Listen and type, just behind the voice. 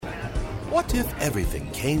What if everything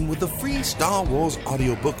came with a free Star Wars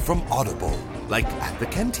audiobook from Audible? Like at the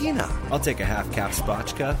cantina. I'll take a half-cap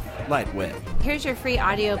spotchka, lightweight. Here's your free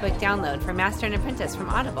audiobook download for Master and Apprentice from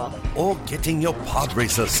Audible. Or getting your pod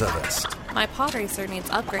racer serviced. My pod racer needs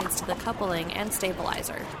upgrades to the coupling and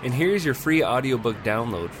stabilizer. And here's your free audiobook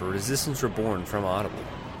download for Resistance Reborn from Audible.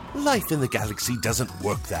 Life in the galaxy doesn't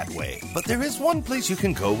work that way, but there is one place you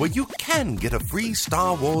can go where you can get a free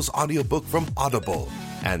Star Wars audiobook from Audible.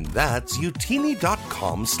 And that's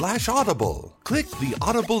utini.com/audible. Click the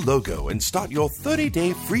Audible logo and start your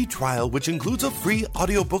 30-day free trial, which includes a free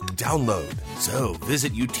audiobook download. So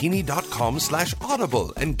visit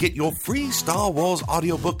utini.com/audible and get your free Star Wars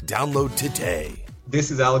audiobook download today.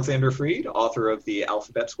 This is Alexander Freed, author of the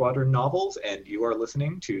Alphabet Squadron novels, and you are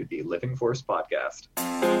listening to the Living Force podcast.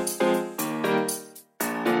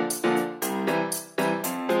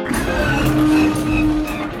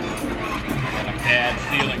 Bad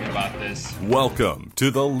feeling about this. Welcome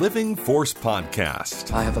to the Living Force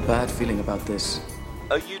podcast. I have a bad feeling about this.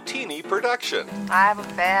 A Utini production. I have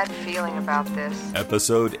a bad feeling about this.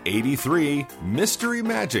 Episode 83, Mystery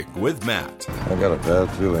Magic with Matt. I got a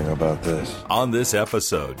bad feeling about this. On this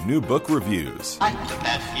episode, new book reviews. I have a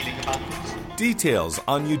bad feeling about this. Details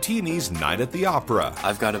on Utini's Night at the Opera.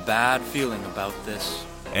 I've got a bad feeling about this.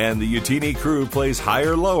 And the Utini crew plays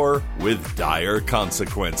higher lower with dire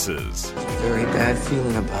consequences. Very bad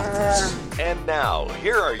feeling about this. And now,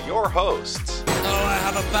 here are your hosts. Oh, I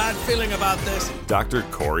have a bad feeling about this. Dr.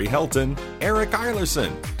 Corey Helton, Eric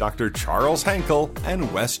Eilerson, Dr. Charles Henkel, and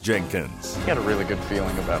Wes Jenkins. I got a really good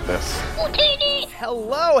feeling about this.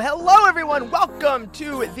 Hello everyone. Welcome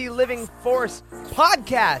to the Living Force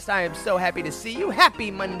podcast. I am so happy to see you.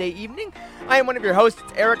 Happy Monday evening. I am one of your hosts,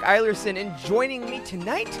 Eric Eilerson, and joining me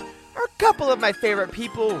tonight are a couple of my favorite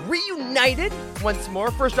people reunited once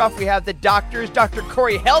more. First off, we have the doctors, Dr.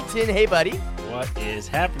 Corey Helton. Hey, buddy. What is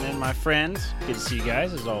happening, my friends? Good to see you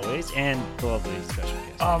guys, as always, and the lovely special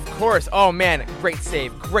guest. Of course. Oh, man. Great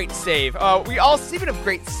save. Great save. We all, speaking of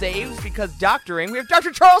great saves, because doctoring, we have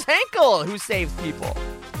Dr. Charles Henkel, who saves people.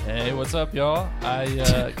 Hey, what's up, y'all?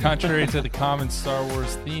 Contrary to the common Star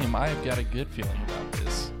Wars theme, I have got a good feeling about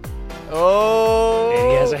this. Oh.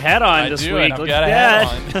 And he has a hat on this week. I've got a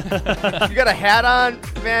hat on. You got a hat on?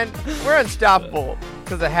 Man, we're unstoppable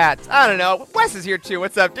because of hats. I don't know. Wes is here, too.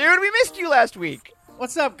 What's up, dude? We missed you last week.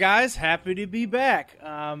 What's up, guys? Happy to be back.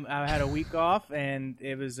 I had a week off, and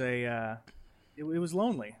it was it was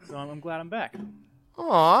lonely, so I'm glad I'm back.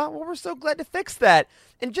 Aw, well, we're so glad to fix that.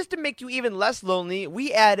 And just to make you even less lonely,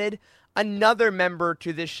 we added another member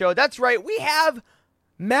to this show. That's right, we have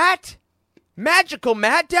Magical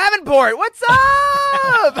Matt Davenport. What's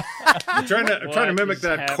up? I'm trying to mimic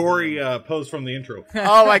that Corey pose from the intro.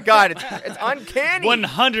 Oh my God, it's uncanny.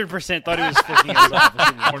 100% thought he was flicking us off.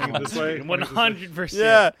 Pointing this way. 100%.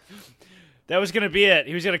 Yeah. That was going to be it.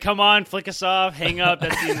 He was going to come on, flick us off, hang up.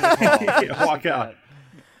 That's the end of the call. Yeah, walk out.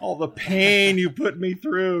 All the pain you put me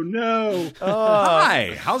through. No.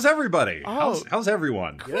 Hi. How's everybody? How's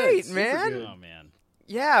everyone? Great, Good, man. good. Oh, man.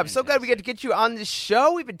 Yeah, I'm so glad we get to get you on this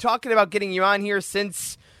show. We've been talking about getting you on here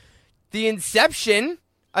since the inception,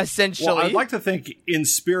 essentially. Well, I'd like to think in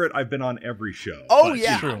spirit I've been on every show. Oh,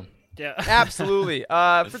 yeah. True. Yeah. Absolutely.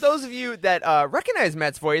 For those of you that recognize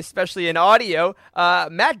Matt's voice, especially in audio,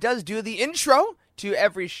 Matt does do the intro to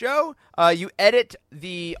every show. You edit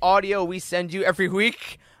the audio we send you every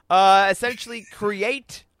week, essentially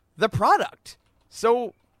create the product.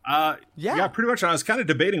 So... yeah, pretty much. I was kind of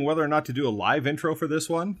debating whether or not to do a live intro for this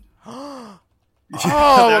one.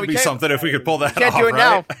 That'd be something if we could pull that off. Can't do it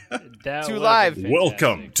right? now. Too live.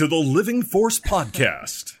 Welcome to the Living Force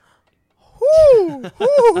podcast. Woo!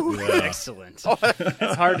 Yeah. Excellent.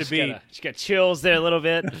 It's hard to beat. Just got chills there a little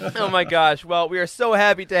bit. Oh my gosh. Well, we are so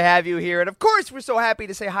happy to have you here. And of course, we're so happy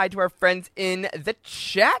to say hi to our friends in the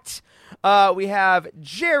chat. We have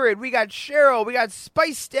Jared, we got Cheryl, we got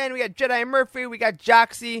Spice Stan, we got Jedi Murphy, we got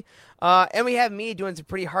Joxy, and we have me doing some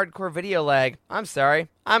pretty hardcore video lag. I'm sorry.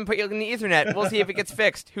 I'm putting it in the Ethernet. We'll see if it gets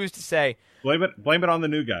fixed. Who's to say? Blame it on the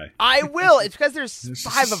new guy. I will. It's because there's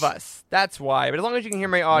 5 of us. That's why. But as long as you can hear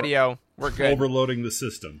my audio, we're good. Overloading the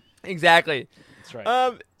system. Exactly. That's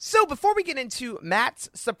right. So before we get into Matt's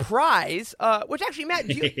surprise, which actually, Matt,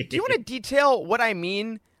 do you want to detail what I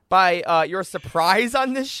mean by your surprise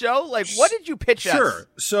on this show? Like, what did you pitch us? Sure.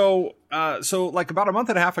 So like about a month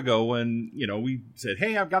and a half ago when, we said,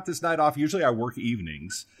 hey, I've got this night off. Usually I work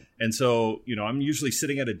evenings. And so, I'm usually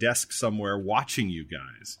sitting at a desk somewhere watching you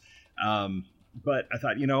guys. But I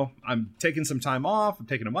thought, I'm taking some time off. I'm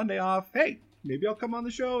taking a Monday off. Hey, maybe I'll come on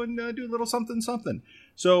the show and do a little something.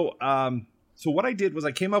 So what I did was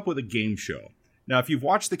I came up with a game show. Now, if you've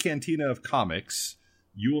watched the Cantina of Comics,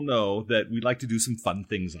 you will know that we like to do some fun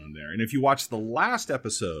things on there. And if you watch the last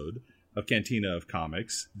episode of Cantina of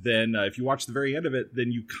Comics, then if you watch the very end of it,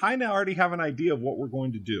 then you kind of already have an idea of what we're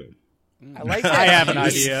going to do. I like that. I have an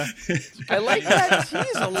idea. I like that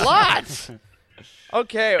tease a lot.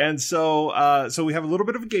 Okay. And so we have a little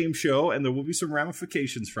bit of a game show, and there will be some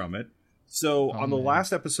ramifications from it. So on the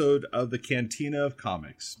last episode of the Cantina of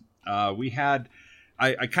Comics, we had...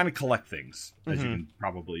 I kind of collect things, as you can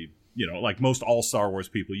probably, like most all Star Wars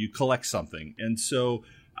people, you collect something. And so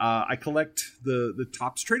I collect the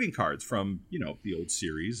Topps trading cards from, the old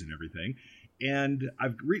series and everything. And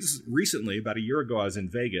I've recently, about a year ago, I was in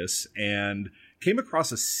Vegas and came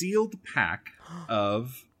across a sealed pack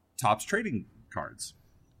of Topps trading cards.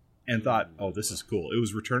 And thought, oh, this is cool. It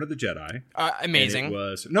was Return of the Jedi. Amazing.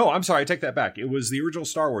 No, I'm sorry, I take that back. It was the original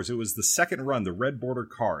Star Wars. It was the second run, the red border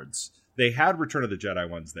cards. They had Return of the Jedi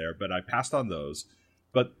ones there, but I passed on those.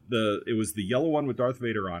 But it was the yellow one with Darth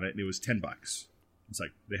Vader on it, and it was $10. It's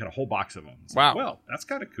like they had a whole box of them. Wow. Like, well, that's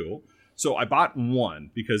kind of cool. So I bought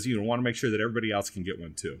one because want to make sure that everybody else can get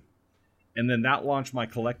one too. And then that launched my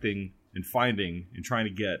collecting and finding and trying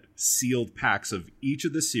to get sealed packs of each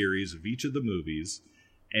of the series, of each of the movies.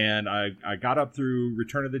 And I got up through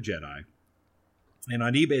Return of the Jedi. And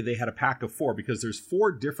on eBay, they had a pack of 4 because there's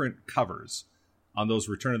 4 different covers on those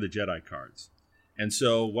Return of the Jedi cards. And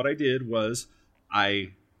so what I did was I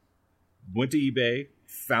went to eBay,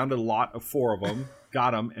 found a lot of 4 of them,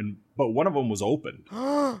 got them, but one of them was opened.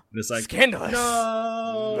 And it's like, scandalous.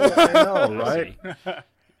 No, I know, right?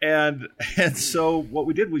 And so what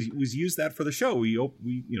we did was use that for the show. We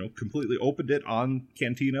completely opened it on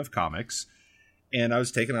Cantina of Comics, and I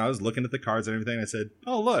was looking at the cards and everything. And I said,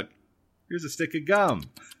 "Oh, look, here's a stick of gum."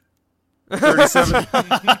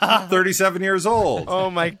 37 years old. Oh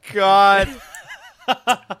my God.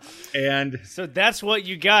 And so that's what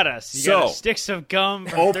you got us. You got us sticks of gum.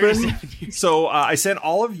 Open. So I sent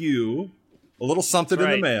all of you a little something in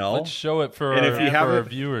the mail. Let's show it for, and if you have our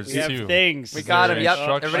viewers we have too. Things. We got them. Yep.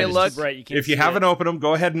 Everybody look. If you haven't opened them,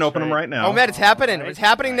 go ahead and open them right now. Oh man, it's happening. It's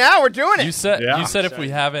happening now. We're doing it. You said if we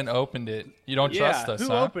haven't opened it, you don't trust us. Who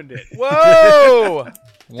huh? opened it? Whoa.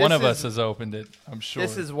 One of us has opened it. I'm sure.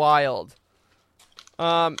 This is wild.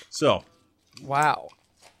 So. Wow.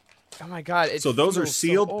 Oh my God! So those are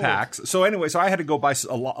sealed packs. So anyway, I had to go buy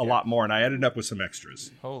a lot more, and I ended up with some extras.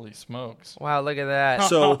 Holy smokes! Wow, look at that.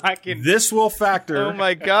 So this will factor. Oh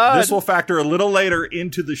my God! This will factor a little later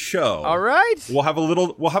into the show. All right. We'll have a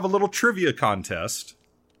little trivia contest.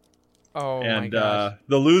 Oh and, my gosh!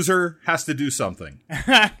 The loser has to do something.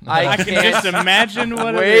 I can just imagine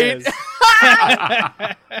what Wait. it is.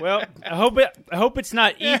 Well, I hope it's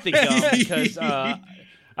not eat the gum because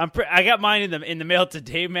I got mine in the mail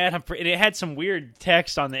today, Matt. And it had some weird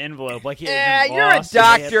text on the envelope, like you're a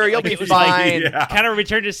doctor, you'll be fine. Kind of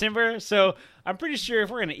return to Simber, so I'm pretty sure if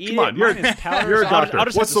we're gonna eat Come on, mine is powder. You're a doctor. I'll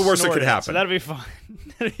just What's have the worst that snort could it, happen? So that'll be fine.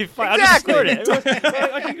 That'll be fine. Exactly. I'll just snort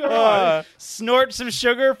it. I can go on. Snort some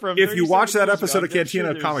sugar from. If you watch that 37 episode of years ago, Cantina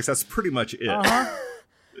I'm of sure Comics, that's pretty much it.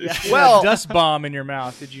 Well, a dust bomb in your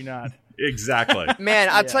mouth, did you not? Exactly. Man,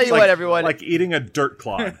 I'll tell you what, everyone. Like eating a dirt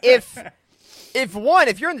clod. If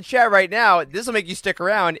you're in the chat right now, this will make you stick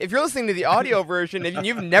around. If you're listening to the audio version and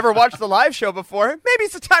you've never watched the live show before, maybe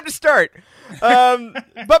it's the time to start.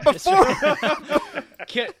 But before,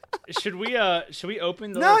 should we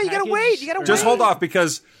open the? No, you gotta wait. You gotta Just wait. hold off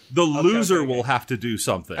because the loser will have to do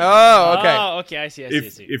something. Oh, okay. Oh, okay. I see.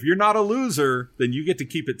 If you're not a loser, then you get to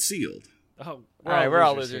keep it sealed. Oh, all right, we're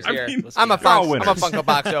all losers here. I mean, I'm a Funko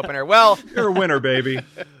Box opener. Well, you're a winner, baby.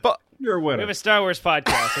 But you're a winner. We have a Star Wars podcast.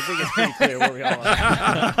 I think it's pretty clear where we all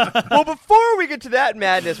are. Well, before we get to that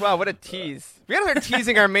madness, wow, what a tease! We gotta start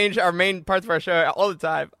teasing our main parts of our show all the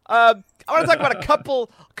time. I want to talk about a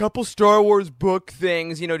couple Star Wars book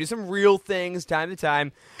things. Do some real things time to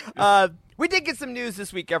time. We did get some news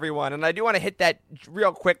this week, everyone, and I do want to hit that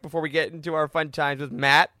real quick before we get into our fun times with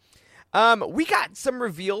Matt. We got some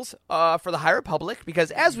reveals for the High Republic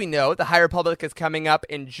because, as we know, the High Republic is coming up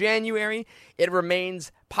in January. It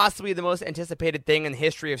remains possibly the most anticipated thing in the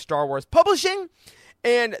history of Star Wars publishing.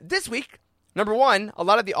 And this week, number one, a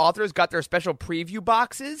lot of the authors got their special preview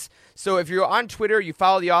boxes. So if you're on Twitter, you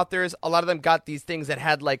follow the authors, a lot of them got these things that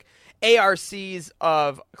had like ARCs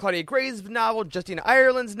of Claudia Gray's novel, Justina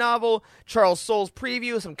Ireland's novel, Charles Soule's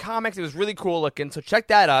preview, some comics. It was really cool looking, so check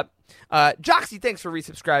that up. Joxy, thanks for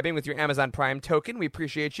resubscribing with your Amazon Prime token. We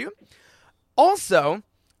appreciate you. Also,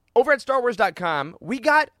 over at StarWars.com, we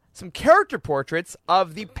got some character portraits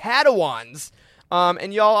of the Padawans.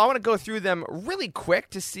 And y'all, I want to go through them really quick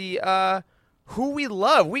to see who we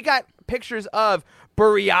love. We got pictures of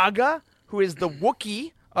Burryaga, who is the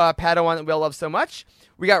Wookiee Padawan that we all love so much.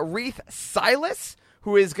 We got Reith Silas,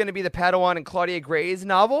 who is going to be the Padawan in Claudia Gray's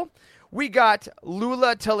novel. We got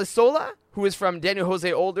Lula Telisola, who is from Daniel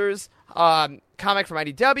Jose Older's comic from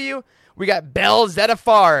IDW. We got Bel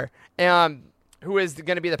Zettifar, who is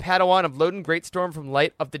going to be the Padawan of Loden Greatstorm from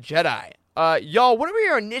Light of the Jedi. Y'all, what are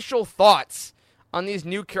your initial thoughts on these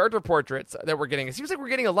new character portraits that we're getting? It seems like we're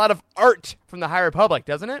getting a lot of art from the High Republic,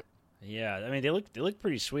 doesn't it? Yeah, I mean they look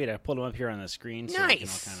pretty sweet. I pulled them up here on the screen so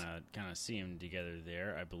nice. we can all kind of see them together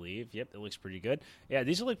there. I believe. Yep, it looks pretty good. Yeah,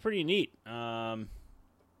 these look pretty neat. I'm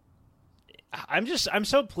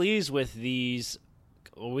so pleased with these,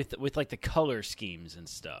 with like the color schemes and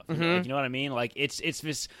stuff. Mm-hmm. Like, you know what I mean? Like it's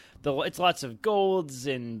lots of golds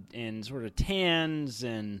and sort of tans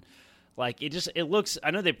and. Like, it looks,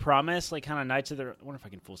 I know they promise, like, kind of Knights of the, I wonder if I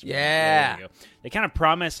can full screen. Yeah. There you go. They kind of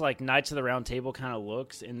promise, like, Knights of the Round Table kind of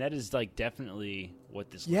looks, and that is, like, definitely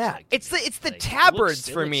what this looks like. It's the like, tabards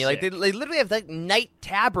it for looks me. sick. Like, they literally have, like, knight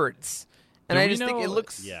tabards. And I just think it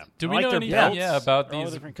looks... Yeah. Do we like know their anything belts. about They're all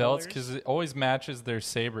these different belts? colors. Because it always matches their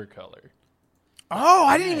saber color. Oh,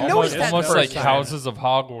 I didn't even notice that Almost the like first time. Houses of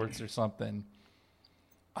Hogwarts or something.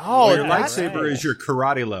 Oh, Well, your that's lightsaber right. is your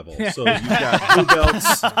karate level. So you've got blue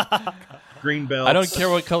belts, green belts. I don't care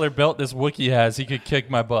what color belt this Wookiee has. He could kick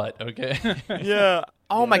my butt, okay? Yeah.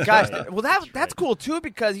 Oh, my gosh. Well, that's cool, too,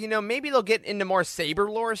 because, maybe they'll get into more saber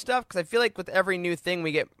lore stuff, because I feel like with every new thing,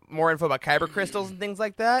 we get more info about kyber crystals and things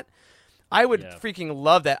like that. I would freaking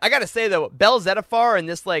love that. I got to say, though, Bel Zettifar and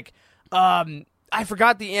this, like, I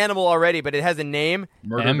forgot the animal already, but it has a name.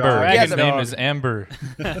 Ember. His name is Ember.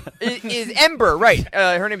 Is Ember, right.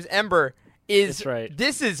 Her name is Ember. That's right.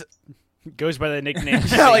 This is... Goes by the nickname.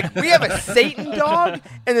 Yeah, like, we have a Satan dog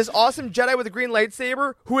and this awesome Jedi with a green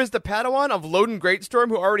lightsaber who is the Padawan of Loden Greatstorm,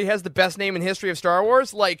 who already has the best name in history of Star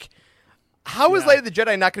Wars. Like, how is Light of the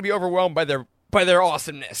Jedi not going to be overwhelmed by their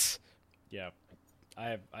awesomeness? Yeah.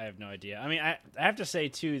 I have no idea. I mean, I have to say,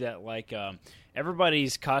 too, that, like,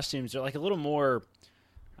 everybody's costumes are, like, a little more...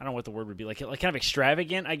 I don't know what the word would be, like kind of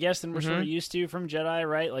extravagant, I guess, than we're sort of used to from Jedi,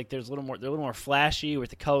 right? Like they're a little more flashy with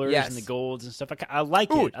the colors and the golds and stuff. I like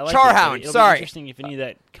it. I like Charhound. It'll Sorry. be interesting if any of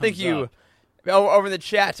that comes Thank you. up. Over in the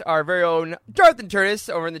chat, our very own Jonathan Turtis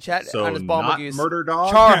over in the chat So on his ball not Magoose. Murder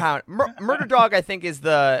Dog? Charhound. Murder Dog, I think, is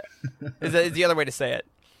the other way to say it.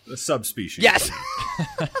 The subspecies. Yes.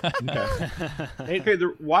 Okay,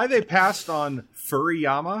 why they passed on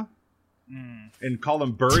Furiyama and call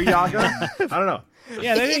him Buryaga? I don't know.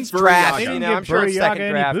 Yeah, they didn't draft. They didn't I'm give sure it's Buryaga second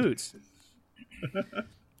any draft. boots.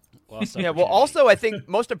 Well, also, I think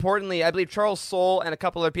most importantly, I believe Charles Soule and a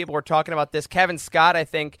couple other people were talking about this. Kevin Scott, I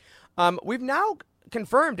think. We've now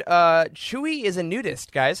confirmed Chewie is a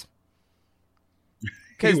nudist, guys.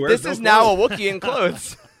 Because this is now a Wookiee in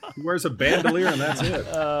clothes. He wears a bandolier and that's it.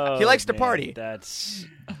 He likes to party. That's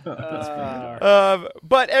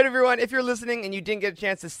but everyone, if you're listening and you didn't get a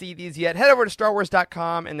chance to see these yet, head over to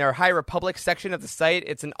StarWars.com and their High Republic section of the site.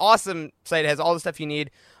 It's an awesome site. It has all the stuff you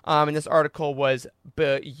need. And this article was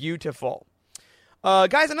beautiful.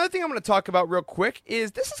 Guys, another thing I'm going to talk about real quick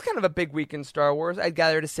is this is kind of a big week in Star Wars, I'd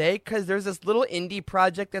gather to say, because there's this little indie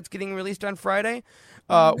project that's getting released on Friday,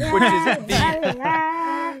 which is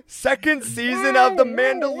the second season of The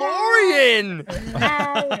Mandalorian.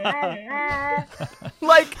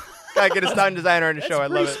 Like, gotta get a sound designer on the show. I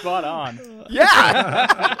love it. Spot on.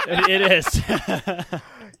 Yeah, it is.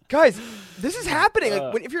 Guys, this is happening.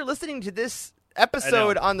 Like, if you're listening to this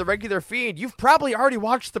episode on the regular feed, you've probably already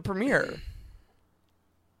watched the premiere.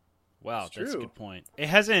 Wow, that's a good point. It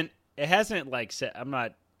hasn't like set. I'm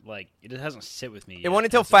not like it hasn't sit with me yet. It won't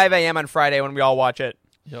until 5 a.m. on Friday when we all watch it.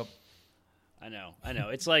 Yep. I know.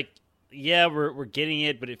 It's like, yeah, we're getting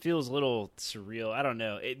it, but it feels a little surreal. I don't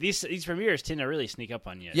know. These premieres tend to really sneak up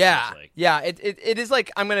on you. Yeah, like. yeah. It is like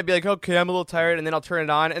I'm gonna be like, okay, I'm a little tired, and then I'll turn it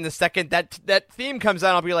on, and the second that theme comes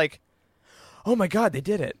on, I'll be like, oh my god, they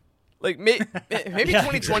did it. Like maybe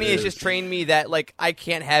 2020 has just trained me that like I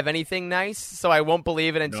can't have anything nice, so I won't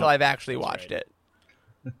believe it until I've actually watched it.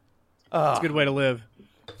 It's a good way to live.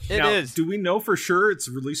 It is. Do we know for sure it's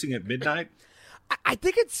releasing at midnight? I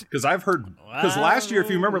think it's because I've heard because last year, if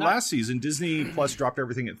you remember last season, Disney Plus dropped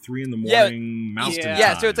everything at 3 in the morning Mountain time.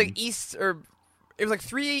 Yeah, so it's like East or it was like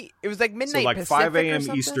 3. It was like midnight, so like Pacific 5 a.m.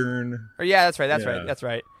 or Eastern. Or yeah, that's right. That's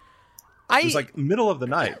right. It was like middle of the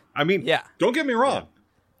night. I mean, don't get me wrong.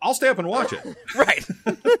 I'll stay up and watch it. Right.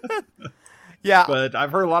 Yeah. But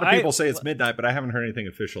I've heard a lot of people say it's midnight, but I haven't heard anything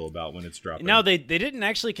official about when it's dropping. No, they didn't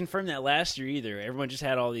actually confirm that last year either. Everyone just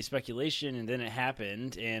had all the speculation, and then it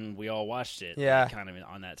happened, and we all watched it. Yeah. Kind of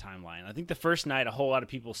on that timeline. I think the first night, a whole lot of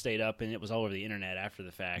people stayed up, and it was all over the internet after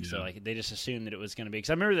the fact. So like they just assumed that it was going to be.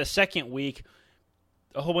 Because I remember the second week,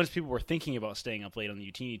 a whole bunch of people were thinking about staying up late on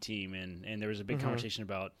the Utini team, and there was a big conversation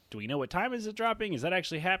about, do we know what time is it dropping? Is that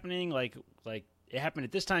actually happening? Like it happened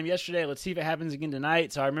at this time yesterday. Let's see if it happens again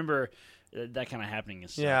tonight. So I remember that kind of happening and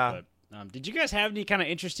stuff. Yeah. But, did you guys have any kind of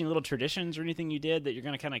interesting little traditions or anything you did that you're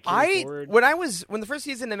going to kind of carry forward? When the first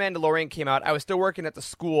season of Mandalorian came out, I was still working at the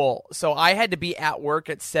school, so I had to be at work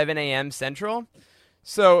at 7 a.m. Central.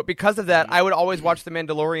 So because of that, I would always watch The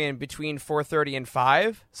Mandalorian between 4:30 and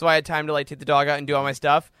 5, so I had time to take the dog out and do all my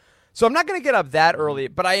stuff. So I'm not going to get up that early,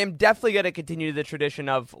 but I am definitely going to continue the tradition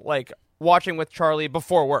of watching with Charlie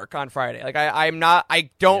before work on Friday. I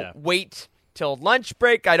don't wait till lunch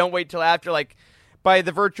break. I don't wait till after, by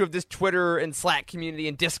the virtue of this Twitter and Slack community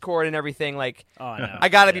and Discord and everything, I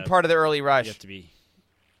got to be part of the early rush. You have to be.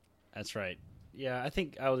 That's right. Yeah, I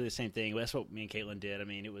think I will do the same thing. That's what me and Caitlin did. I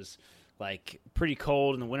mean, it was pretty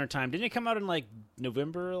cold in the wintertime. Didn't it come out in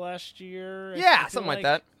November last year? Yeah, something like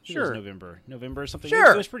that. Sure, November or something.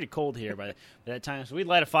 Sure, it was pretty cold here by that time. So we'd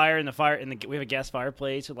light a fire in the fire, and we have a gas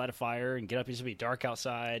fireplace. We'd light a fire and get up. It used to be dark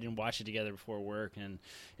outside and watch it together before work, and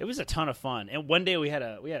it was a ton of fun. And one day we had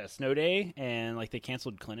a snow day, and they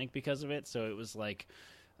canceled clinic because of it. So it was like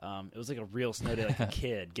a real snow day, like a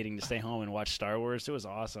kid getting to stay home and watch Star Wars. It was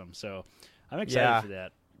awesome. So I'm excited for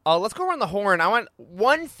that. Let's go around the horn. I want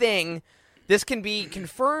one thing. This can be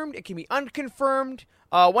confirmed. It can be unconfirmed.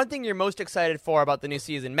 One thing you're most excited for about the new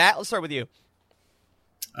season. Matt, let's start with you.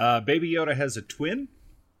 Baby Yoda has a twin.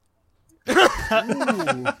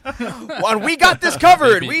 Well, we got this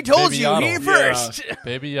covered. We told you Yaddle. here first. Yeah.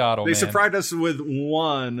 Baby Yaddle, They man. surprised us with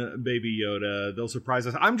one Baby Yoda. They'll surprise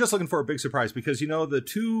us. I'm just looking for a big surprise because, the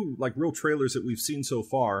two real trailers that we've seen so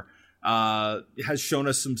far has shown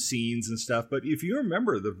us some scenes and stuff. But if you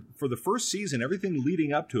remember, for the first season, everything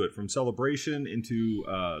leading up to it, from Celebration into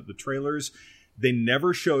the trailers, they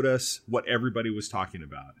never showed us what everybody was talking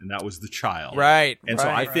about, and that was the child. Right. And so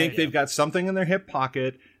I think they've got something in their hip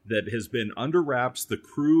pocket that has been under wraps. The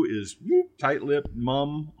crew is tight-lipped,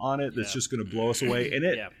 mum on it. That's just going to blow us away. And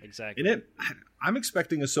yeah, exactly. And I'm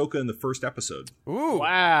expecting Ahsoka in the first episode. Ooh!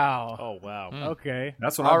 Wow! Oh wow! Okay,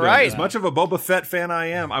 that's what I'm doing. As much of a Boba Fett fan I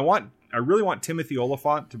am, I really want Timothy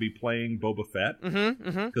Olyphant to be playing Boba Fett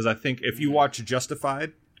because I think if you watch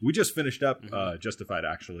Justified, we just finished up Justified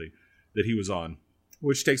actually, that he was on,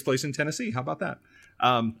 which takes place in Tennessee. How about that?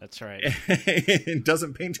 That's right. It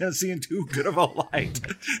doesn't paint Tennessee in too good of a light.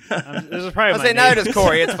 This is probably I'll say neither does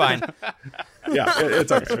Corey. It's fine. Yeah,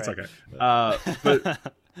 it's okay. It's okay. But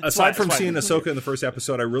aside from seeing Ahsoka in the first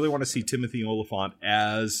episode, I really want to see Timothy Olyphant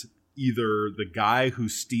as either the guy who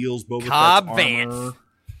steals Boba Cobb Fett's Vance. armor.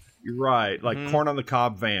 You're right, corn on the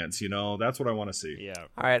cob Vance. That's what I want to see. Yeah.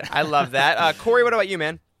 All right, I love that. Corey, what about you,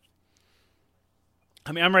 man?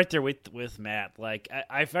 I mean, I'm right there with Matt.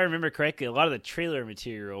 If I remember correctly, a lot of the trailer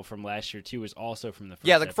material from last year too was also from the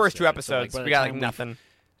first first two episode. episodes. So, we got nothing.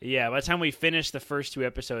 Yeah, by the time we finished the first two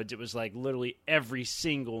episodes, it was literally every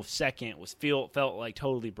single second felt like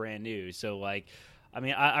totally brand new. So I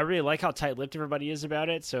really like how tight-lipped everybody is about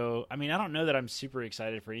it. So I don't know that I'm super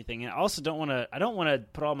excited for anything. And I also don't want to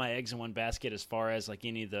put all my eggs in one basket as far as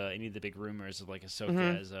any of the big rumors of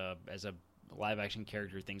Ahsoka as a live action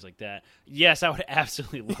character, things like that. Yes, I would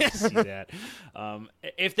absolutely love to see that.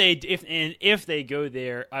 If they go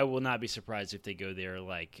there, I will not be surprised if they go there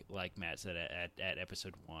like Matt said at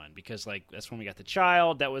episode 1, because that's when we got the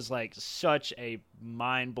child. That was such a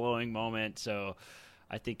mind blowing moment. So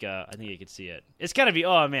I think you could see it. It's got to be.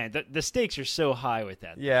 Oh man, the stakes are so high with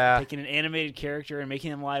that. Yeah, taking an animated character and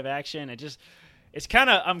making them live action.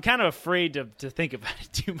 I'm kind of afraid to think about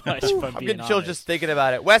it too much. I'm getting chills just thinking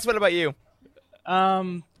about it. Wes, what about you?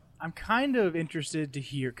 I'm kind of interested to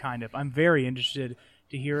hear. I'm very interested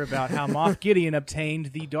to hear about how Moff Gideon obtained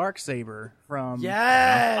the Darksaber from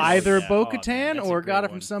either Bo-Katan or got it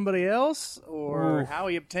from somebody else, or how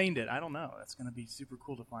he obtained it. I don't know. That's going to be super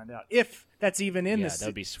cool to find out. If that's even in this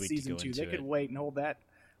that'd be sweet season to go 2, they into could wait and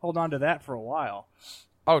hold on to that for a while.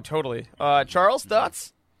 Oh, totally. Charles,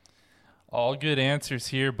 thoughts? All good answers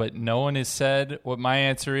here, but no one has said what my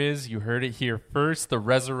answer is. You heard it here first. The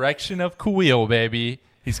resurrection of Kuiil, baby.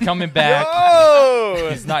 He's coming back.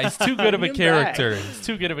 He's too good of a character. He's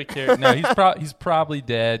too good of a character. No, he's probably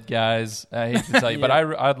dead, guys. I hate to tell you, but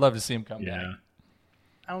I'd love to see him come back.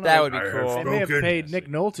 I don't know. That would be cool. They may have paid Nick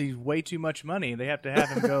Nolte way too much money. They have to have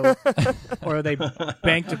him go, or they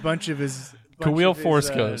banked a bunch of his bunch Kawil of his, Force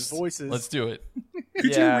Ghost. voices. Let's do it.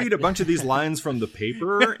 Could you read a bunch of these lines from the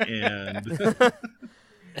paper? And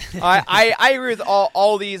I agree with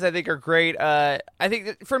all these. I think are great. I think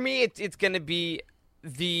that for me, it's going to be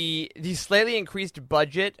the slightly increased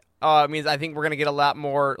budget. Means I think we're going to get a lot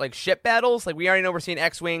more like ship battles. Like we already know we're seeing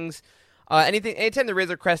X-wings. Anytime the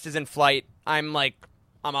Razor Crest is in flight, I'm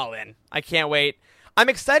all in. I can't wait. I'm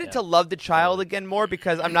excited to love the Child again more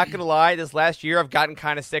because I'm not going to lie, this last year I've gotten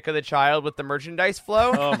kind of sick of the Child with the merchandise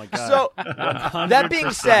flow. Oh my god. So 100%. that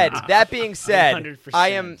being said, 100%. I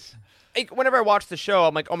am whenever I watch the show,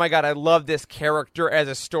 I'm like, oh my god, I love this character as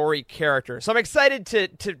a story character. So I'm excited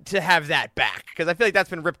to have that back because I feel like that's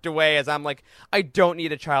been ripped away as I'm like, I don't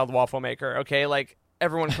need a Child waffle maker, okay? Like,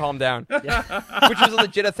 everyone calm down. Which was a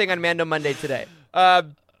legit thing on Mando Monday today.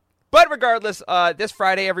 But regardless, this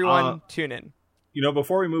Friday, everyone, tune in.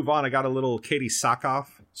 Before we move on, I got a little Katie Sackhoff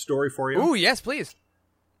story for you. Ooh, yes, please.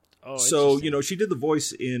 Oh, so, she did the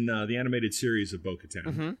voice in the animated series of Bo-Katan.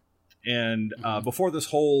 Mm-hmm. And before this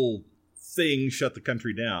whole thing shut the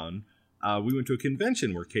country down, we went to a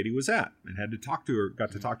convention where Katie was at and got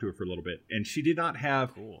to talk to her for a little bit. And she did not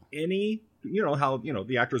have any, how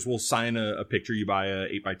the actors will sign a picture. You buy a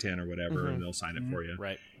 8x10 or whatever, and they'll sign it for you.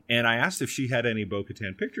 Right. And I asked if she had any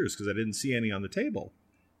Bo-Katan pictures because I didn't see any on the table.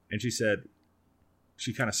 And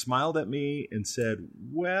she kind of smiled at me and said,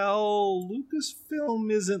 well,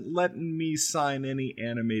 Lucasfilm isn't letting me sign any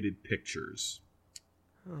animated pictures.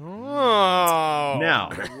 Oh. Now,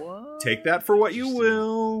 take that for what you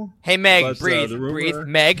will. Hey, Meg, breathe.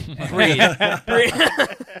 Meg, breathe.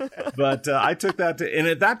 But I took that and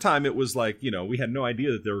at that time it was like, we had no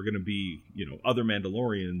idea that there were going to be, other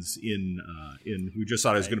Mandalorians in who just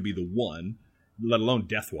thought it was going to be the one, let alone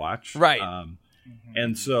Death Watch. Right.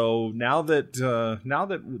 And so now that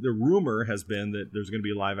the rumor has been that there's going to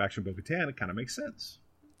be a live action Bo-Katan, it kind of makes sense.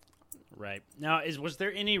 Right. Now, was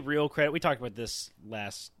there any real credit? We talked about this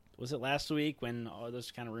last week when all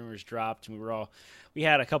those kind of rumors dropped and we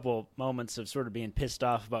had a couple moments of sort of being pissed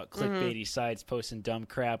off about clickbaity sites posting dumb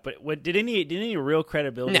crap, but did any real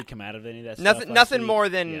credibility come out of any of that stuff? Nothing more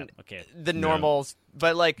than the normals,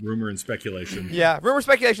 but like rumor and speculation. Yeah, rumor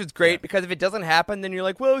speculation is great because if it doesn't happen, then you're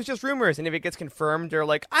like, well, it was just rumors, and if it gets confirmed, they're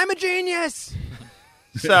like, I'm a genius.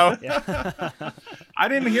 So I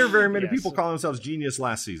didn't hear very many people calling themselves genius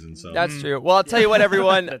last season. So that's true. Well, I'll tell you what,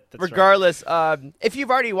 everyone. Regardless, if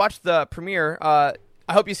you've already watched the premiere, I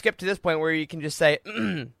hope you skip to this point where you can just say,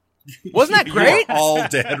 "Wasn't that great?" You're all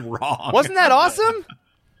dead wrong. Wasn't that awesome?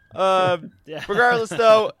 Regardless,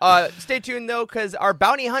 though, stay tuned though because our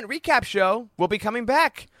bounty hunt recap show will be coming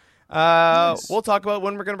back. Nice. We'll talk about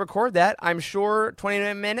when we're going to record that. I'm sure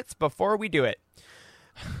 20 minutes before we do it.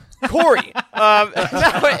 Corey, can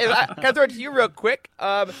I throw it to you real quick?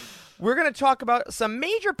 We're going to talk about some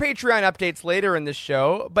major Patreon updates later in this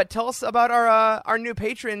show, but tell us about our new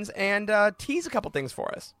patrons and tease a couple things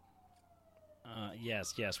for us.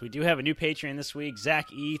 Yes, we do have a new patron this week.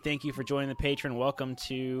 Zach E., thank you for joining the patron. Welcome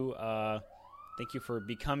to, thank you for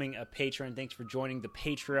becoming a patron. Thanks for joining the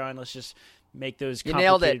Patreon. Let's just make those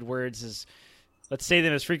complicated words let's say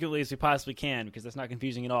them as frequently as we possibly can because that's not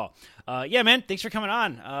confusing at all. Yeah, man, thanks for coming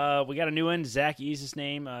on. We got a new one. Zach E. is his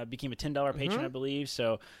name. Became a $10 patron, I believe.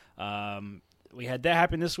 So we had that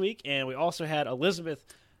happen this week. And we also had Elizabeth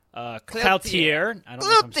Cloutier. I don't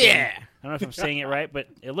know if I'm saying it right, but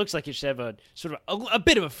it looks like it should have a sort of a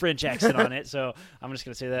bit of a French accent on it. So I'm just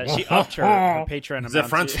going to say that. She upped her Patreon amount. The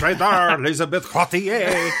French trader, Elizabeth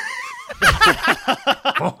Cloutier.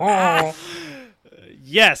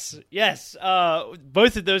 Yes.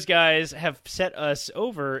 Both of those guys have set us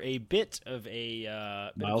over a bit of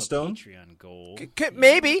a milestone, Patreon goal.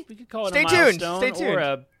 Maybe we could call it a milestone. Stay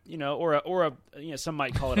tuned. Or a some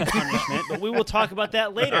might call it a punishment, but we will talk about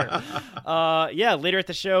that later. Later at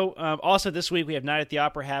the show. Also, this week we have Night at the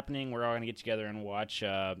Opera happening. We're all going to get together and watch.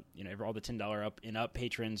 All the $10 up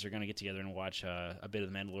patrons are going to get together and watch a bit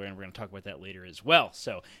of The Mandalorian. We're going to talk about that later as well.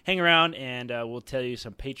 So hang around, and we'll tell you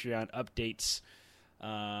some Patreon updates.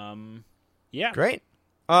 Great.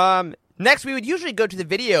 Next, we would usually go to the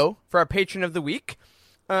video for our patron of the week,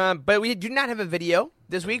 but we do not have a video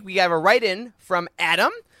this week. We have a write-in from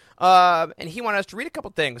Adam, and he wanted us to read a couple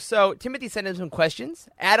things. So Timothy sent in some questions.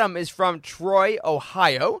 Adam is from Troy,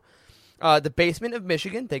 Ohio, the basement of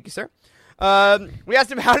Michigan. Thank you, sir. We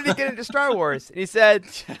asked him, how did he get into Star Wars? And he said,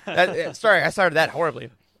 sorry, I started that horribly.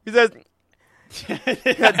 He says,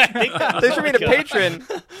 thanks for being a patron.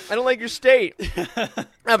 I don't like your state.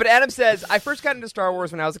 But Adam says, I first got into Star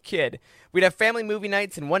Wars when I was a kid. We'd have family movie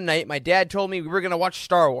nights, and one night my dad told me we were going to watch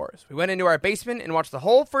Star Wars. We went into our basement and watched the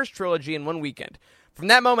whole first trilogy in one weekend. From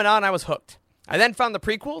that moment on, I was hooked. I then found the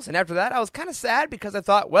prequels, and after that, I was kind of sad because I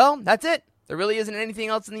thought, well, that's it. There really isn't anything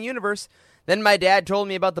else in the universe. Then my dad told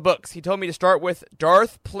me about the books. He told me to start with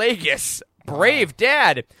Darth Plagueis. Brave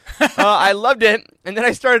dad. I loved it, and then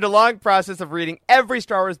I started a long process of reading every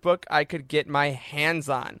Star Wars book I could get my hands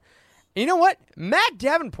on. And you know what? Matt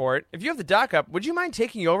Davenport, if you have the doc up, would you mind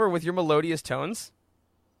taking over with your melodious tones?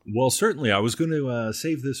 Well, certainly. I was going to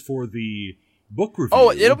save this for the book review.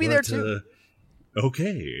 Oh, it'll be there too.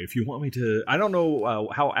 Okay, if you want me to. I don't know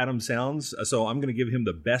how Adam sounds, so I'm going to give him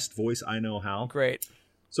the best voice I know how. Great.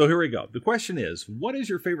 So here we go. The question is, what is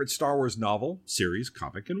your favorite Star Wars novel, series,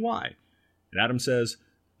 comic, and why? And Adam says,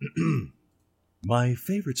 my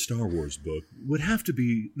favorite Star Wars book would have to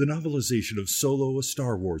be the novelization of Solo, A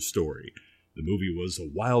Star Wars Story. The movie was a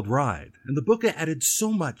wild ride, and the book added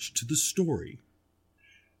so much to the story.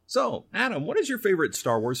 So, Adam, what is your favorite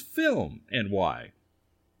Star Wars film, and why?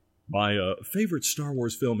 My favorite Star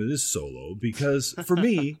Wars film is Solo, because for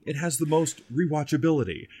me, it has the most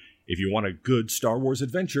rewatchability. If you want a good Star Wars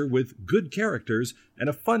adventure with good characters and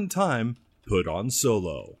a fun time, put on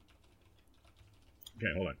Solo.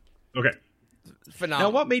 Okay, hold on. Okay.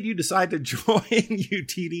 Phenomenal. Now, what made you decide to join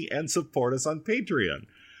UTD and support us on Patreon?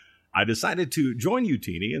 I decided to join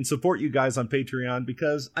UTD and support you guys on Patreon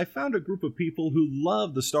because I found a group of people who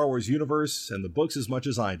love the Star Wars universe and the books as much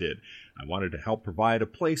as I did. I wanted to help provide a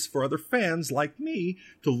place for other fans like me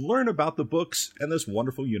to learn about the books and this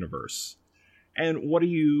wonderful universe. And what are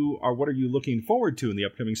you looking forward to in the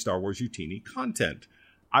upcoming Star Wars UTD content?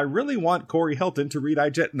 I really want Corey Helton to read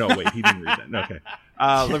No, wait, he didn't read that. Okay.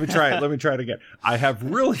 Let me try it again. I have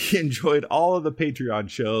really enjoyed all of the Patreon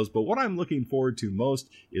shows, but what I'm looking forward to most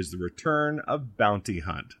is the return of Bounty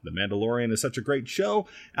Hunt. The Mandalorian is such a great show,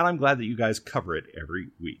 and I'm glad that you guys cover it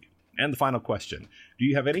every week. And the final question. Do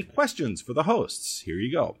you have any questions for the hosts? Here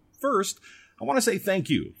you go. First, I want to say thank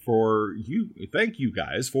you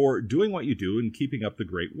guys for doing what you do and keeping up the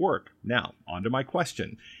great work. Now, on to my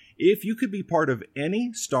question. If you could be part of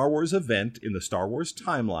any Star Wars event in the Star Wars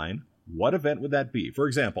timeline, what event would that be? For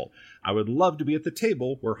example, I would love to be at the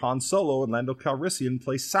table where Han Solo and Lando Calrissian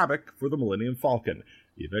play Sabak for the Millennium Falcon.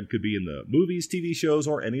 The event could be in the movies, TV shows,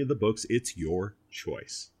 or any of the books. It's your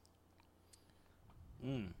choice.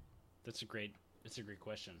 That's a great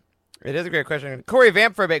question. It is a great question. Corey,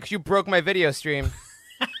 vamp for a bit because you broke my video stream.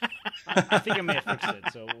 I think I may have fixed it,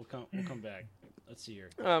 so we'll come back. Let's see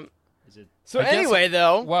here. While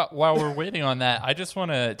we're waiting on that, I just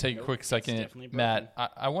want to take a quick second, Matt.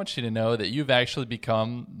 I want you to know that you've actually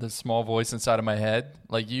become the small voice inside of my head.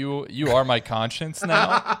 Like you are my conscience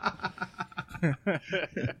now.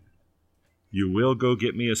 You will go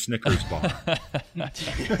get me a Snickers bar.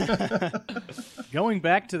 Going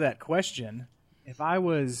back to that question, if I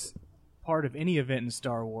was part of any event in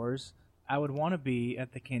Star Wars, I would want to be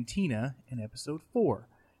at the Cantina in Episode 4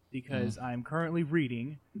 because I'm currently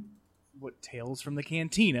reading Tales from the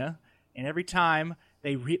Cantina, and every time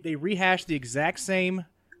they rehash the exact same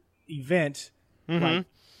event like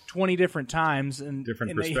 20 different times and from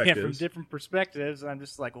different perspectives, and I'm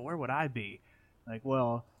just like, well, where would I be? Like,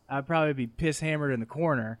 well, I'd probably be piss hammered in the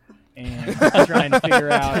corner and trying to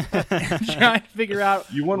figure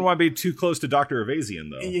out. You wouldn't want to be too close to Dr.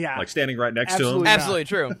 Evazian, though. Yeah, like standing right next to him. Absolutely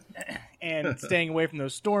true. And staying away from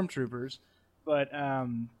those stormtroopers. But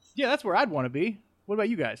yeah, that's where I'd want to be. What about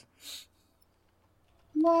you guys?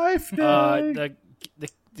 Life Day.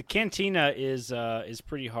 The cantina is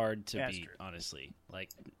pretty hard to beat, honestly. Like,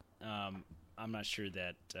 I'm not sure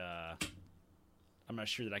that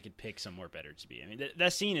I could pick somewhere better to be. I mean,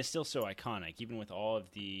 that scene is still so iconic, even with all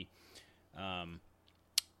of the,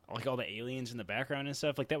 like all the aliens in the background and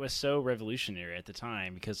stuff. Like that was so revolutionary at the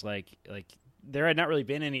time because like there had not really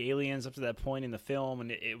been any aliens up to that point in the film,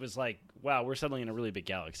 and it was like, wow, we're suddenly in a really big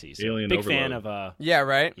galaxy. So Alien big overload. Fan of yeah,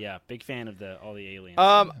 right. Yeah, big fan of all the aliens.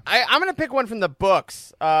 I'm gonna pick one from the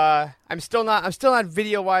books. I'm still not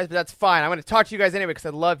video wise, but that's fine. I'm gonna talk to you guys anyway because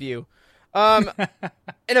I love you. An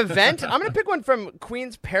event. I'm gonna pick one from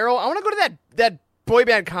Queen's Peril. I want to go to that boy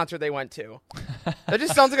band concert they went to. That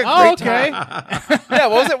just sounds like a great time. Yeah,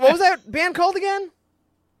 what was that band called again?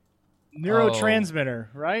 Neurotransmitter,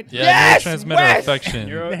 right? Yeah, yes! Neurotransmitter Affection.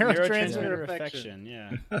 Neurotransmitter Affection.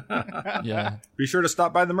 Yeah. Yeah. Be sure to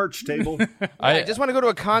stop by the merch table. I just want to go to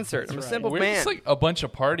a concert. I'm a simple We're man. just like a bunch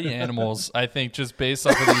of party animals, I think, just based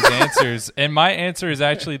off of these answers. And my answer is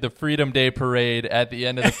actually the Freedom Day Parade at the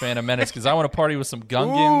end of the Phantom Menace because I want to party with some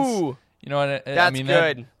Gungans. Ooh, you know what I that's mean?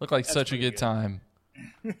 good. That looked like such a good time.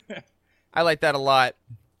 I like that a lot.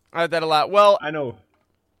 Well, I know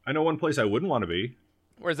one place I wouldn't want to be.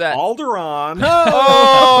 Where's that? Alderaan. Oh!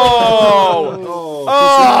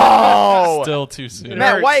 Still too soon.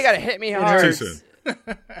 Matt, why you gotta hit me hard? Too soon.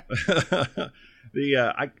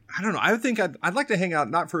 I don't know. I think I'd like to hang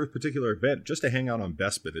out, not for a particular event, just to hang out on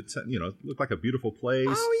Bespin. It's looked like a beautiful place.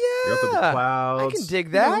 Oh yeah, you're up in the clouds. I can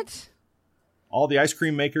dig that. All the ice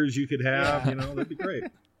cream makers you could have, that'd be great.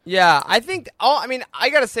 Yeah, I think. I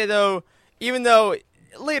gotta say though, even though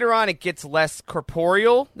later on it gets less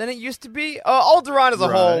corporeal than it used to be, Alderaan as a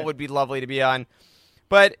whole would be lovely to be on.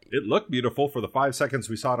 But it looked beautiful for the 5 seconds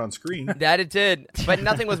we saw it on screen. That it did, but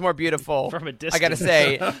nothing was more beautiful from a distance. I gotta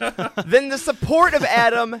say, than the support of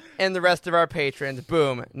Adam and the rest of our patrons.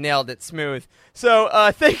 Boom, nailed it, smooth. So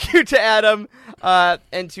thank you to Adam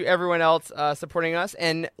and to everyone else supporting us,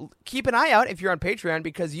 and keep an eye out if you're on Patreon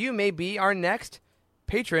because you may be our next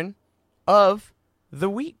patron of the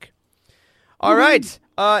week. All right,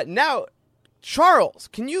 now. Charles,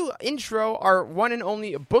 can you intro our one and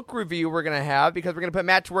only book review we're going to have because we're going to put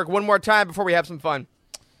Matt to work one more time before we have some fun.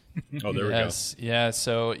 Oh, there we go. Yeah,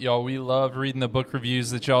 so y'all, we love reading the book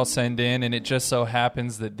reviews that y'all send in, and it just so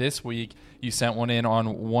happens that this week you sent one in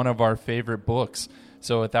on one of our favorite books.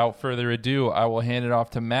 So without further ado, I will hand it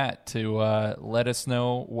off to Matt to let us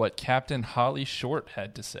know what Captain Holly Short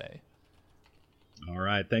had to say. All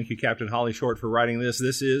right. Thank you, Captain Holly Short, for writing this.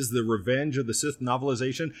 This is the Revenge of the Sith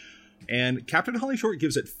novelization. And Captain Holly Short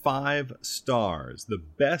gives it 5 stars. The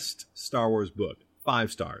best Star Wars book.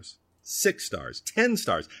 5 stars. 6 stars. 10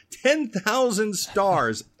 stars. 10,000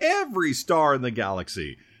 stars. Every star in the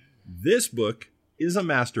galaxy. This book is a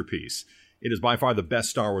masterpiece. It is by far the best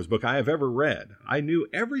Star Wars book I have ever read. I knew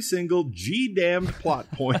every single G-damned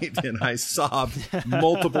plot point, and I sobbed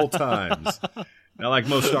multiple times. Now, like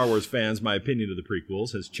most Star Wars fans, my opinion of the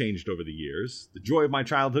prequels has changed over the years. The joy of my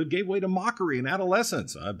childhood gave way to mockery in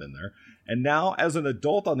adolescence. I've been there. And now, as an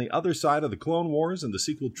adult on the other side of the Clone Wars and the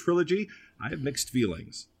sequel trilogy, I have mixed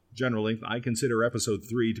feelings. Generally, I consider Episode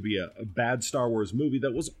 3 to be a bad Star Wars movie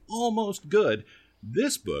that was almost good.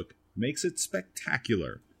 This book makes it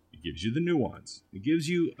spectacular. It gives you the nuance.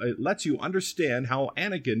 It lets you understand how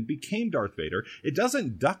Anakin became Darth Vader. It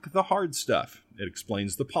doesn't duck the hard stuff. It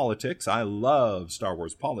explains the politics. I love Star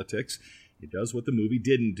Wars politics. It does what the movie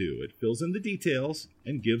didn't do. It fills in the details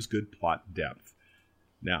and gives good plot depth.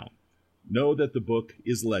 Now, know that the book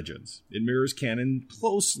is Legends. It mirrors canon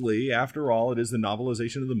closely. After all, it is the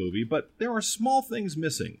novelization of the movie, but there are small things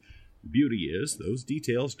missing. The beauty is, those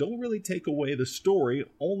details don't really take away the story,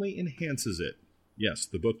 only enhances it. Yes,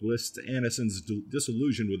 the book lists Anakin's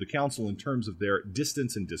disillusion with the Council in terms of their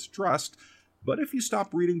distance and distrust, but if you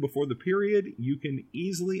stop reading before the period, you can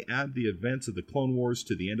easily add the events of the Clone Wars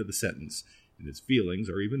to the end of the sentence, and his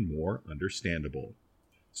feelings are even more understandable.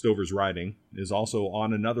 Stover's writing is also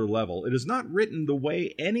on another level. It is not written the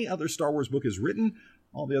way any other Star Wars book is written.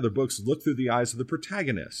 All the other books look through the eyes of the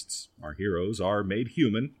protagonists. Our heroes are made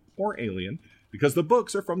human, or alien, because the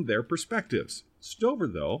books are from their perspectives. Stover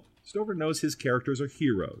knows his characters are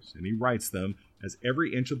heroes, and he writes them as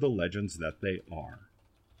every inch of the legends that they are.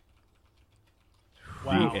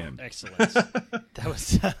 Wow. Excellent. That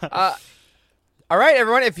was... all right,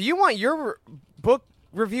 everyone. If you want your book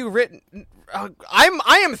review written...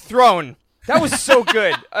 I am thrown. That was so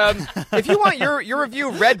good. If you want your review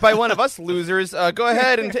read by one of us losers, go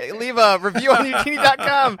ahead and leave a review on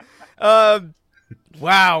utini.com.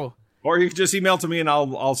 Wow. Or you can just email to me and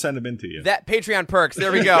I'll send them in to you. That Patreon perks.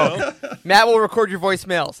 There we go. Matt will record your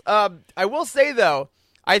voicemails. I will say, though,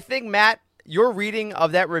 I think, Matt, your reading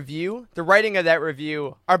of that review, the writing of that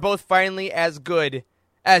review, are both finally as good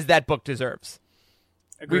as that book deserves.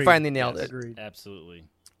 Agreed. We finally nailed it. Agreed. Absolutely.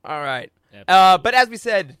 All right. Absolutely. But as we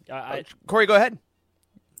said, Corey, go ahead.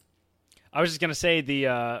 I was just gonna say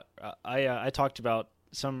I talked about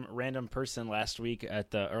some random person last week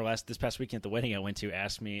this past weekend at the wedding I went to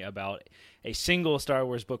asked me about a single Star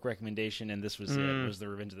Wars book recommendation, and this was it was the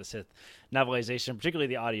Revenge of the Sith novelization, particularly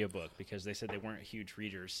the audiobook, because they said they weren't huge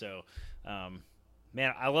readers. So,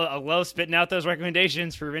 man, I love spitting out those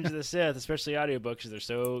recommendations for Revenge of the Sith, especially audiobooks, because they're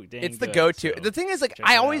so dang It's the good. go-to. So the thing is, like, check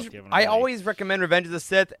I it out always if you haven't already. recommend Revenge of the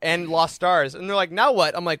Sith and Lost Stars, and they're like, now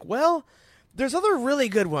what? I'm like, well, there's other really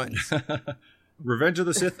good ones. Revenge of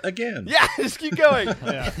the Sith again. Yeah, just keep going.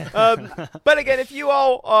 But again, if you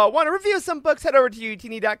all want to review some books, head over to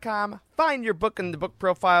utini.com, find your book in the book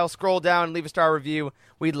profile, scroll down, leave a star review.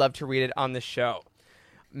 We'd love to read it on the show.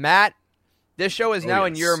 Matt, this show is now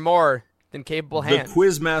in your more than capable hands. The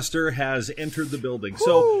Quizmaster has entered the building. Woo!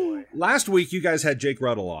 So last week you guys had Jake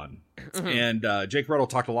Ruddle on, and Jake Ruddle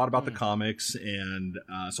talked a lot about the comics, and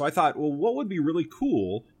so I thought, well, what would be really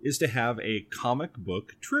cool is to have a comic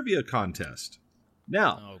book trivia contest.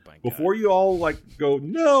 Now, before you all go,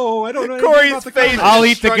 no, I don't know. Corey's face. I'll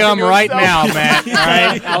eat the gum right now, Matt. All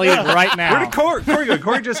right, I'll eat it right now. Where did Corey go?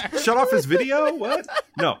 Corey just shut off his video? What?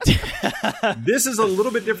 No. This is a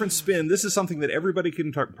little bit different spin. This is something that everybody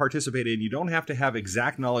can participate in. You don't have to have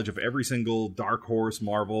exact knowledge of every single Dark Horse,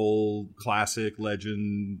 Marvel, Classic,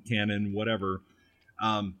 Legend, Canon, whatever.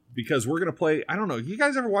 Because we're going to play, I don't know, you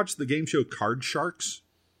guys ever watch the game show Card Sharks?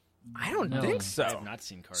 I don't think so. I have not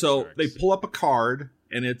seen Card So Sharks. they pull up a card,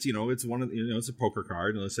 and it's one of it's a poker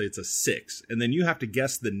card, and let's say it's a 6, and then you have to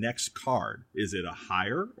guess the next card. Is it a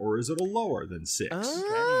higher or is it a lower than 6?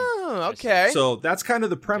 Oh, okay. So that's kind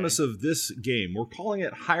of the premise of this game. We're calling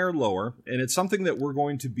it higher lower, and it's something that we're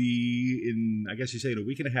going to be in, I guess you say, in a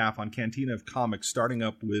week and a half on Cantina of Comics, starting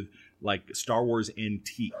up with Star Wars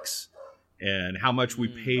antiques. And how much we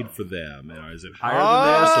paid for them. Is it higher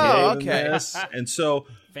than this or lower than this? And so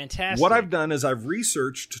fantastic. What I've done is I've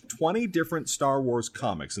researched 20 different Star Wars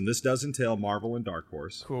comics, and this does entail Marvel and Dark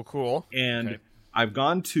Horse. Cool. And I've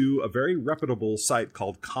gone to a very reputable site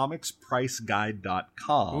called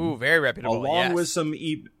comicspriceguide.com. Ooh, very reputable. Along with some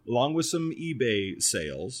eBay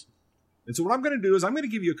sales. And so what I'm going to do is I'm going to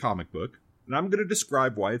give you a comic book, and I'm going to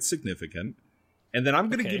describe why it's significant. And then I'm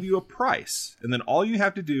going to give you a price. And then all you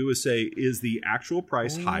have to do is say, is the actual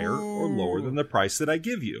price higher or lower than the price that I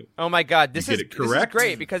give you? Oh, my God. This is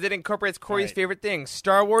great because it incorporates Corey's favorite thing,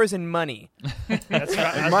 Star Wars and money. That's right.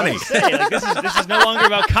 I was money. About to say, this is no longer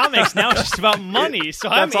about comics. Now it's just about money. So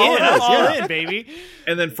I'm all in, baby.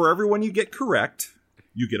 And then for everyone you get correct,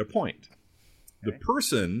 you get a point. The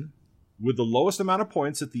person with the lowest amount of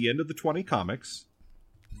points at the end of the 20 comics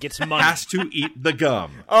gets money. Has to eat the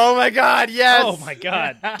gum. Oh my God! Yes. Oh my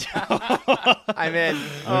God! I'm in.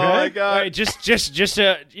 Oh my God! Right, just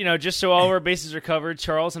so all our bases are covered,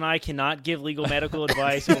 Charles and I cannot give legal medical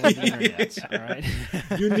advice over the internet. All right.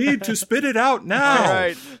 You need to spit it out now. All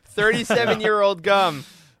right. 37-year-old gum.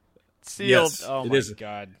 Sealed. Yes, oh it my is.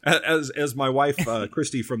 God! As my wife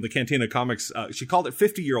Christy from the Cantina Comics, she called it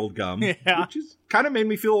 50-year-old gum, which is kind of made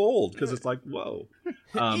me feel old because it's like, whoa,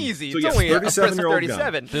 easy. So It's yes, only 37-year-old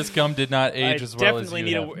gum. This gum did not age as well as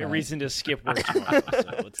definitely you need a reason to skip work tomorrow.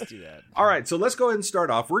 So let's do that. All right, so let's go ahead and start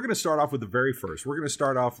off. We're going to start off with the very first. We're going to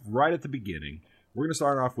start off right at the beginning. We're going to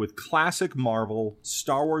start off with classic Marvel,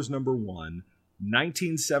 Star Wars #1.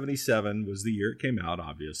 1977 was the year it came out,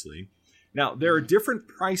 obviously. Now, there are different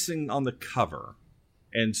pricing on the cover.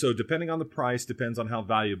 And so depending on the price, depends on how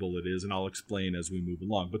valuable it is, and I'll explain as we move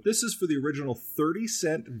along. But this is for the original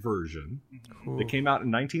 30-cent version that came out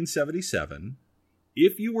in 1977.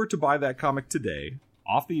 If you were to buy that comic today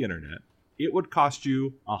off the internet, it would cost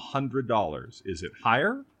you $100. Is it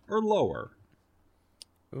higher or lower?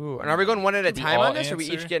 Ooh, and are we going one at a time on this, or are we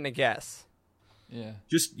each getting a guess? Yeah.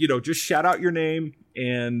 Just shout out your name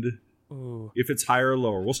and if it's higher or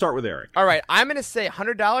lower. We'll start with Eric. All right, I'm going to say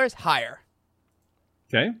 $100 higher.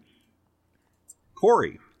 Okay.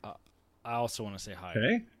 Corey. I also want to say higher.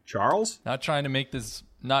 Okay. Charles. Not trying to make this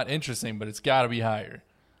not interesting, but it's got to be higher.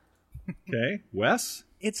 Okay. Wes.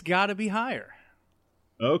 It's got to be higher.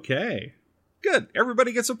 Okay. Good.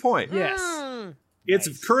 Everybody gets a point. Yes.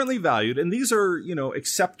 It's currently valued, and these are,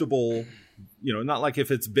 acceptable, not like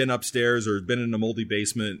if it's been upstairs or been in a moldy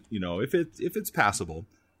basement, if it's passable.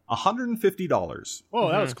 $150. Oh,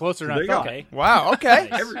 that was closer than I thought. Okay. Wow,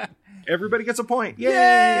 okay. Everybody gets a point.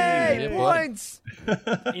 Yay! Points.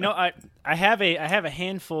 I have a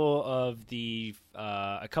handful of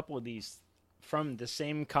a couple of these from the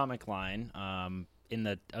same comic line. I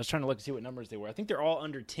was trying to look and see what numbers they were. I think they're all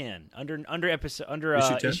under 10, under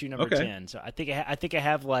issue number 10. So I think I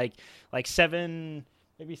have like 7,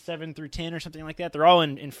 maybe 7 through 10 or something like that. They're all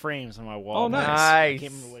in frames on my wall. Oh, nice. I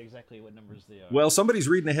can't remember exactly what numbers they are. Well, somebody's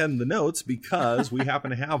reading ahead in the notes because we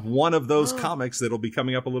happen to have one of those comics that'll be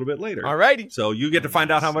coming up a little bit later. All righty. So you get to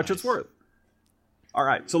find out how much it's worth. All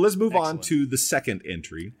right, so let's move on to the second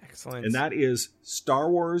entry. Excellent. And that is Star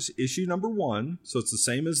Wars issue #1. So it's the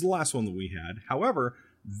same as the last one that we had. However,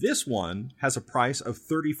 this one has a price of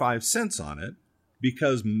 35 cents on it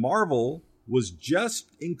because Marvel was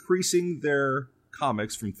just increasing their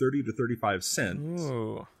comics from 30 to 35 cents.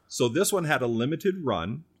 Ooh. So this one had a limited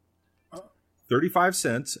run, 35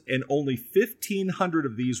 cents, and only 1,500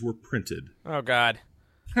 of these were printed. Oh, God.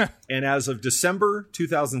 And as of December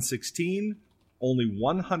 2016, only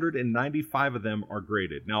 195 of them are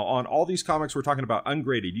graded. Now, on all these comics, we're talking about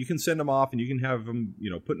ungraded. You can send them off, and you can have them,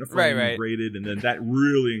 put in a frame, graded, and then that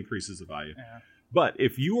really increases the value. Yeah. But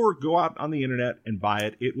if you go out on the internet and buy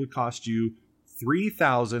it, it would cost you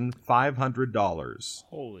 $3,500.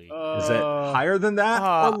 Holy. Is it higher than that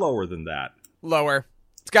or lower than that? Lower.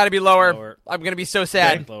 It's got to be lower. I'm going to be so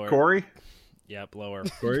sad. Okay. Corey? Yep, lower.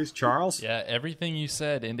 Corey's Charles? Yeah, everything you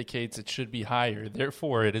said indicates it should be higher.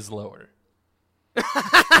 Therefore, it is lower.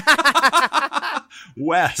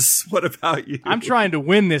 Wes, what about you? I'm trying to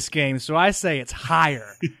win this game, so I say it's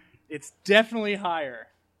higher. It's definitely higher.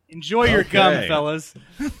 Enjoy your gum, fellas.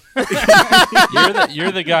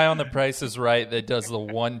 You're the guy on The Price is Right that does the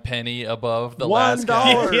 1 penny above the last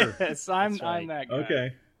guy. Yes, I'm that guy.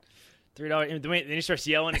 Okay. $3. Then he starts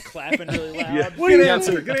yelling and clapping really loud. Yeah. Good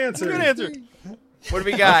answer. Good answer. Good answer. What do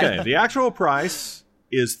we got? Okay, the actual price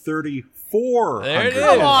is $3,400. There it is.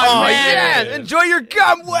 Come on, man. Enjoy your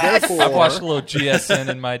gum, Wes. I've watched a little GSN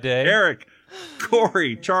in my day. Eric,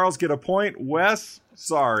 Corey, Charles get a point. Wes,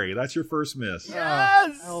 sorry, that's your first miss.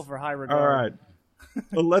 Yes. Hell for high regard. All right.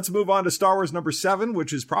 Well, let's move on to Star Wars number 7,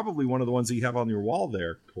 which is probably one of the ones that you have on your wall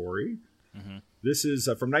there, Corey. Mm-hmm. This is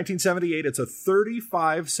from 1978. It's a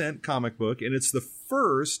 35-cent comic book, and it's the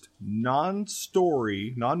first non-movie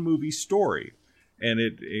story. And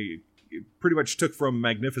it pretty much took from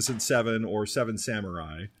Magnificent Seven or Seven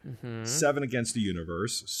Samurai, Seven Against the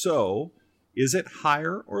Universe. So, is it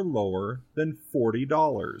higher or lower than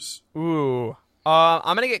 $40? Ooh.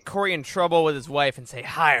 I'm going to get Corey in trouble with his wife and say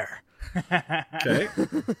higher. Okay.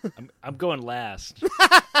 I'm going last.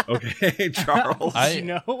 Okay, Charles.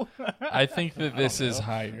 I think that this is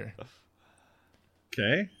higher.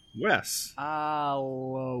 Okay. Wes.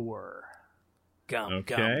 Lower. Gum.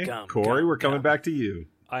 Corey, we're coming back to you.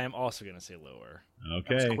 I am also going to say lower.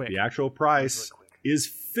 Okay. The actual price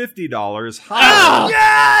is $50 higher. Oh,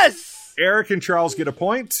 yes! Eric and Charles get a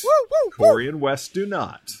point. Woo, woo, Corey and Wes do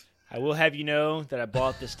not. I will have you know that I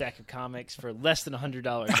bought this stack of comics for less than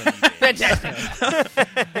 $100. Fantastic.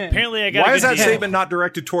 Apparently, I got. Why a is good that deal. statement not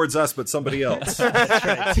directed towards us, but somebody else?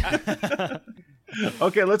 That's right.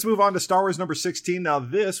 Okay, let's move on to Star Wars number 16. Now,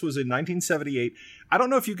 this was in 1978. I don't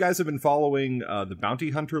know if you guys have been following the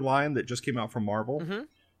Bounty Hunter line that just came out from Marvel,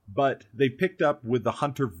 but they picked up with the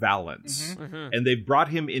Hunter Valance, and they've brought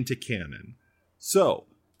him into canon. So,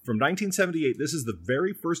 from 1978, this is the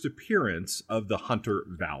very first appearance of the Hunter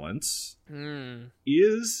Valance.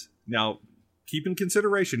 Now, keep in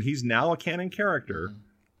consideration, he's now a canon character.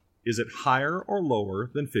 Is it higher or lower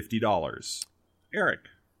than $50? Eric.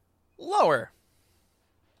 Lower.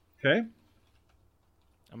 Okay.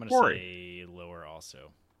 I'm going to say lower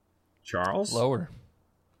also. Charles. Lower.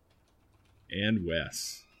 And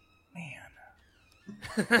Wes. Man.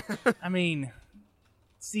 I mean,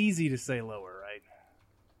 it's easy to say lower, right?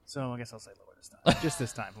 So I guess I'll say lower this time. Just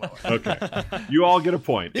this time, lower. Okay. You all get a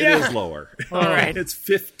point. It is lower. All right. It's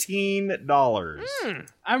 $15.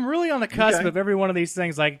 I'm really on the cusp of every one of these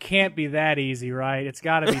things. Like, it can't be that easy, right? It's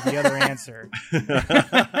got to be the other answer.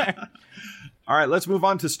 All right, let's move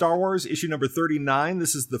on to Star Wars issue number 39.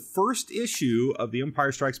 This is the first issue of the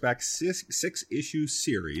Empire Strikes Back six-issue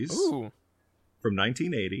series from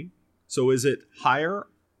 1980. So is it higher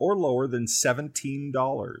or lower than $17?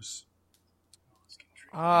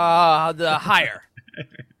 The higher.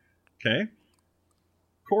 Okay.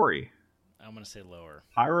 Corey. I'm going to say lower.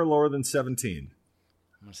 Higher or lower than 17?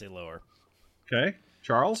 I'm going to say lower. Okay.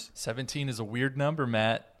 Charles? 17 is a weird number,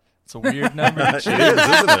 Matt. It's a weird number to choose. It is,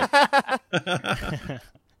 isn't it?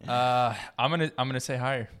 I'm gonna say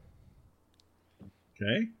higher.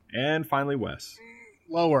 Okay. And finally, Wes.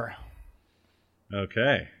 Lower.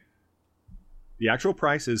 Okay. The actual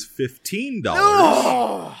price is $15.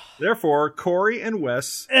 No! Therefore, Corey and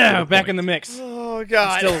Wes back in the mix. Oh,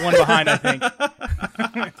 God. Still one behind, I think.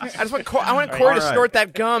 I want Corey to snort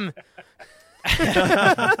that gum.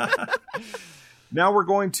 Now we're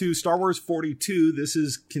going to Star Wars 42. This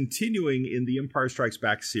is continuing in the Empire Strikes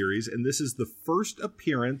Back series, and this is the first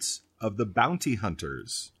appearance of the Bounty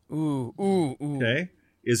Hunters. Ooh. Okay.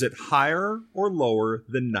 Is it higher or lower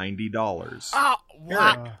than $90? Oh,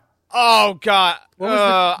 wow. Oh, God.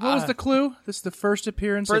 What was the clue? This is the first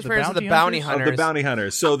appearance of the Bounty Hunters? Of the Bounty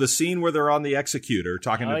Hunters. So the scene where they're on the Executor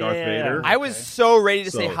talking to Darth Vader. I was so ready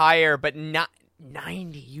to say higher, but not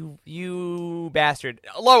 90. You bastard.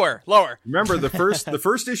 Lower. Remember, the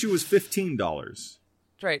first issue was $15.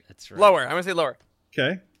 That's right. Lower. I'm going to say lower.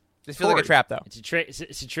 Okay. This feels like a trap, though. It's a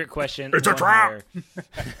trick question. It's a trap!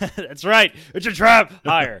 That's right. It's a trap.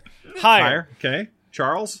 Higher. Okay.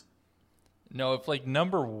 Charles? No, if like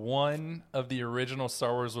number one of the original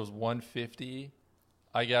Star Wars was 150,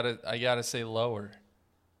 I gotta say lower.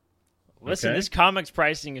 Listen, this comics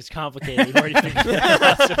pricing is complicated. We've already figured that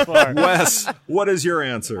out so far. Wes, what is your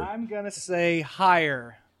answer? I'm gonna say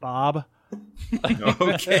higher, Bob.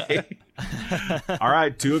 Okay. All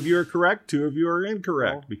right, 2 of you are correct, 2 of you are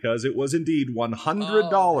incorrect, because it was indeed $100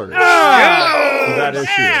 for that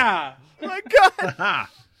issue. Oh my God.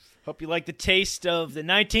 Hope you like the taste of the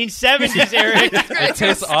 1970s, Eric. It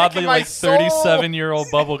tastes oddly like 37-year-old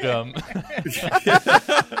bubblegum.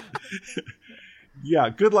 Yeah,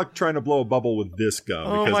 good luck trying to blow a bubble with this gum.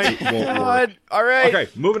 Oh because my it won't God. Work. All right.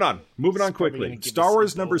 Okay, moving on. Moving on gonna quickly. give Star us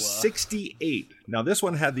Wars Ebola. number 68. Now, this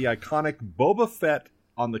one had the iconic Boba Fett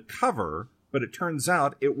on the cover, but it turns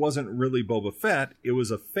out it wasn't really Boba Fett. It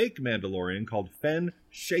was a fake Mandalorian called Fen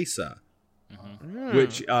Shesa,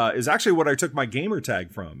 which is actually what I took my gamer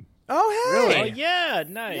tag from. Oh, hey. Oh, yeah,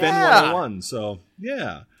 nice. Ben 101, so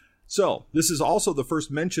yeah. So, this is also the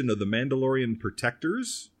first mention of the Mandalorian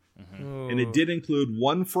protectors. And it did include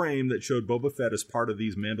one frame that showed Boba Fett as part of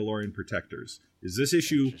these Mandalorian protectors. Is this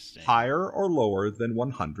issue higher or lower than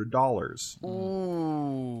 $100?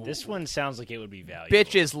 Ooh. This one sounds like it would be valuable.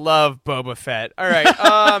 Bitches love Boba Fett. All right,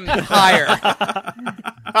 higher.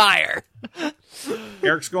 Higher.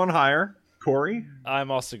 Eric's going higher. Corey?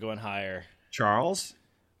 I'm also going higher. Charles?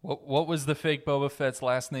 What was the fake Boba Fett's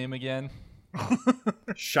last name again?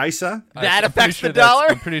 Shisa? That I'm affects pretty the sure dollar?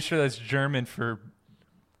 I'm pretty sure that's German for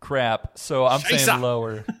crap, so I'm saying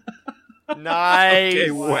lower. Nice. Okay,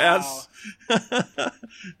 Wes.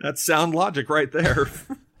 That's sound logic right there.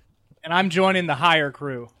 And I'm joining the higher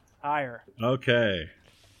crew. Higher. Okay.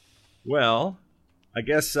 Well, I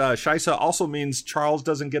guess Shisa also means Charles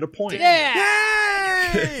doesn't get a point.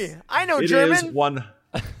 Yeah. Yay! I know German. It is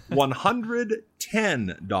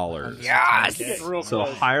 $110. Yes. Real So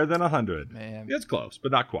close. higher than 100. Man. It's close,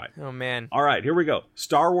 but not quite. Oh, man. All right, here we go.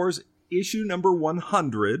 Star Wars issue number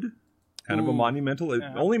 100. Kind of a monumental. It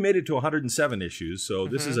only made it to 107 issues, so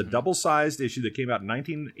this is a double-sized issue that came out in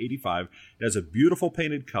 1985. It has a beautiful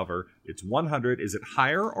painted cover. It's 100. Is it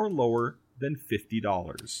higher or lower than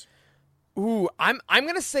 $50? Ooh, I'm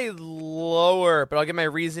gonna say lower, but I'll get my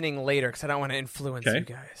reasoning later because I don't want to influence you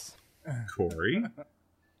guys. Corey?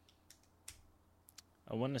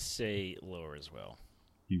 I want to say lower as well.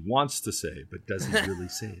 He wants to say, but doesn't really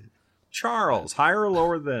say it. Charles, higher or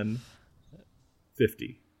lower than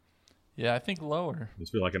 50? Yeah, I think lower.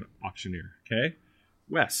 Must be like an auctioneer. Okay.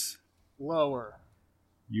 Wes, Lower.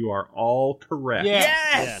 you are all correct.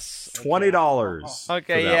 Yes. $20.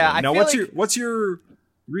 Okay, for that yeah, one. I Now, feel what's your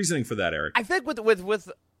reasoning for that, Eric? I think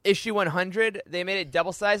with issue 100, they made it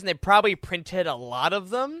double sized, and they probably printed a lot of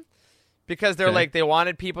them because they're like they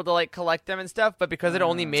wanted people to like collect them and stuff. But because it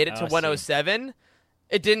only made it to 107,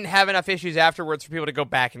 it didn't have enough issues afterwards for people to go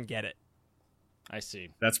back and get it. I see.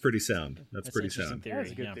 That's pretty sound. That's pretty sound. Theory.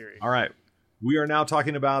 That's a good theory. All right. We are now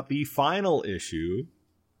talking about the final issue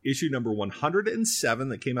number 107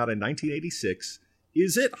 that came out in 1986.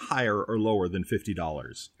 Is it higher or lower than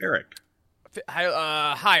 $50? Eric?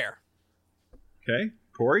 Higher. Okay.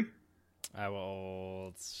 Corey? I will.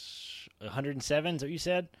 It's 107. Is that what you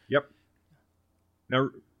said? Yep. Now,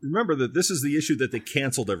 remember that this is the issue that they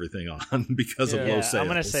canceled everything on because of low sales. I'm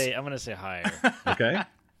gonna say higher. Okay.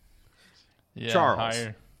 Yeah, Charles.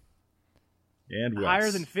 higher. And Wes.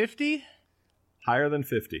 Higher than 50? Higher than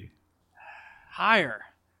 50. Higher.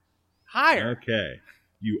 Higher. Okay.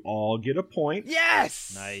 You all get a point.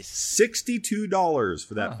 Yes. Nice. $62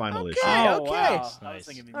 for that final issue. Oh, Okay. wow. I was Nice.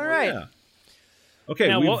 thinking All right. Yeah. Okay.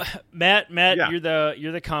 Now, Matt, Yeah.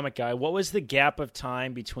 you're the comic guy. What was the gap of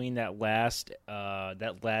time between that last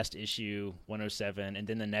issue 107 and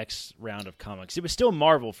then the next round of comics? It was still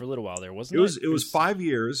Marvel for a little while there, wasn't it? It was 5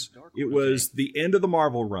 years. It was the end of the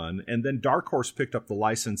Marvel run, and then Dark Horse picked up the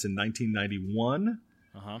license in 1991,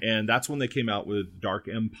 and that's when they came out with Dark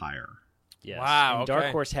Empire. Yes. Wow, And Dark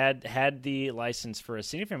okay. Horse had the license for a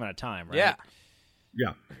significant amount of time, right? Yeah.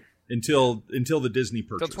 Yeah. Until the Disney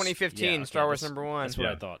purchase. Till 2015, Yeah, Star Wars that's- #1. That's what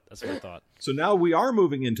I thought. That's what I thought. So now we are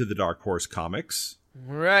moving into the Dark Horse comics.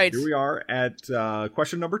 Right. Here we are at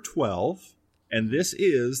question number 12, and this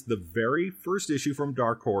is the very first issue from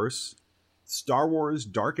Dark Horse, Star Wars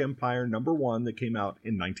Dark Empire #1 that came out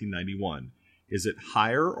in 1991. Is it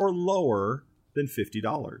higher or lower than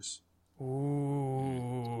 $50?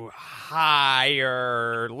 Ooh,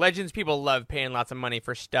 higher. Legends people love paying lots of money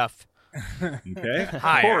for stuff. Okay.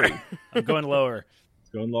 Higher. Corey. I'm going lower.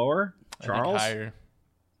 Going lower. I think Charles. higher.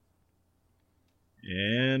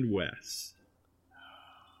 And Wes.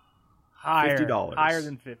 Higher. $50. Higher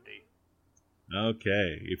than 50.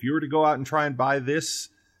 Okay. If you were to go out and try and buy this,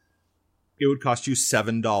 it would cost you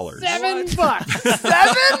 $7. $7? $7?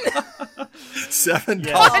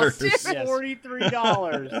 $7.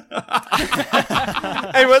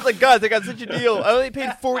 $43. Hey, what's like, guys, I got such a deal. I only paid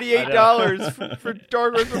 $48 for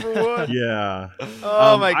Dark Horse #1. Yeah.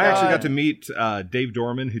 Oh, my God. I actually got to meet Dave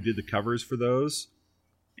Dorman, who did the covers for those,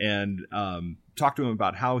 and talk to him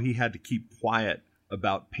about how he had to keep quiet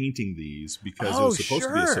about painting these because it was supposed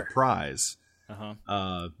to be a surprise.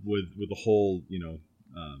 with the whole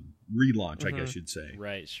relaunch, I guess you'd say.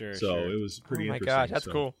 Right. Sure. So sure. it was pretty. Oh my interesting. gosh, that's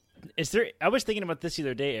cool. Is there? I was thinking about this the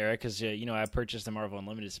other day, Eric, because I purchased the Marvel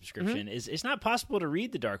Unlimited subscription. It's not possible to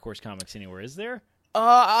read the Dark Horse comics anywhere, is there?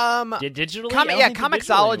 Digitally?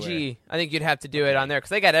 Comixology. I think you'd have to do it on there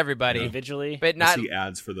because they got everybody individually, but not I see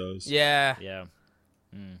ads for those. Yeah.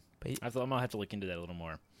 But I'm gonna have to look into that a little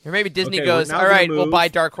more. Or maybe Disney goes, all right, we'll buy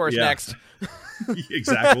Dark Horse next.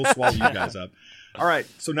 Exactly. We'll swallow you guys up. All right.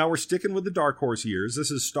 So now we're sticking with the Dark Horse years.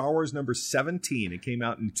 This is Star Wars number 17. It came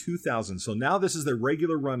out in 2000. So now this is the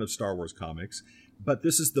regular run of Star Wars comics. But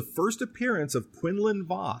this is the first appearance of Quinlan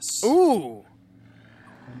Vos. Ooh.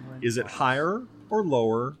 Is it higher or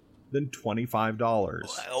lower than $25?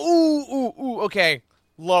 Ooh. Okay.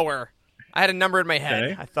 Lower. I had a number in my head,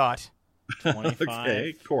 Okay. I thought. 25.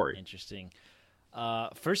 Okay, Corey. Interesting.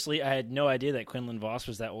 Firstly, I had no idea that Quinlan Vos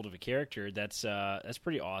was that old of a character. That's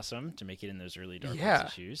pretty awesome to make it in those early Dark Horse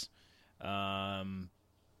issues. Want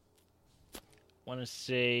to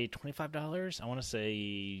say $25? I want to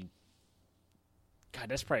say, God,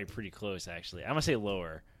 that's probably pretty close. Actually, I'm gonna say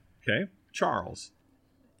lower. Okay, Charles.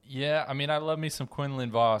 Yeah, I mean, I love me some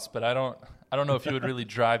Quinlan Vos, but I don't know if he would really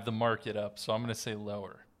drive the market up. So I'm gonna say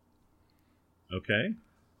lower. Okay,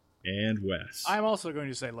 and Wes. I'm also going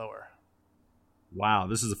to say lower. Wow,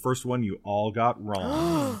 this is the first one you all got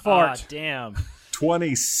wrong. Fart. Oh, damn.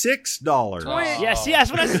 $26. Yeah, see,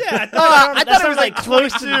 that's what I said. I thought it was like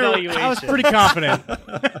close to the valuation. I was pretty confident.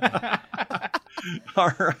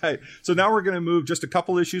 All right. So now we're going to move just a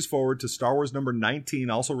couple issues forward to Star Wars number 19,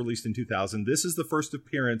 also released in 2000. This is the first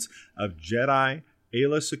appearance of Jedi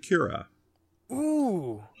Aayla Secura.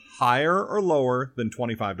 Ooh. Higher or lower than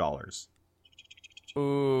 $25?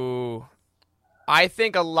 Ooh. I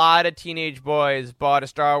think a lot of teenage boys bought a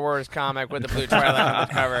Star Wars comic with the blue Twilight on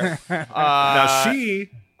the cover. Now she,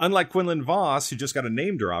 unlike Quinlan Vos, who just got a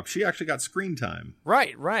name drop, she actually got screen time.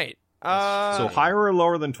 Right. So higher or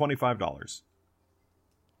lower than $25?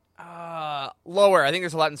 Lower. I think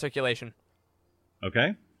there's a lot in circulation.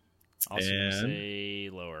 Okay. Also gonna say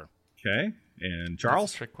lower. Okay. And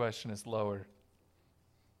Charles? The trick question is lower.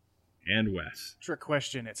 And Wes. Trick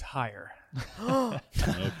question, it's higher.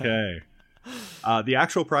 Okay. The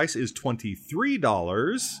actual price is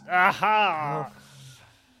 $23. Aha!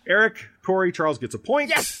 Eric, Corey, Charles gets a point.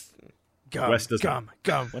 Yes! Wes does not.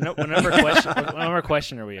 What number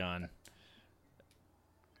question are we on?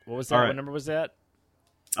 What was that? All right. What number was that?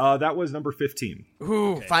 That was number 15.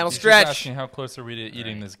 Ooh, Okay. final He's just stretch. asking how close are we to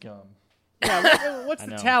eating this gum? Yeah, what's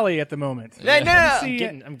the tally at the moment? No.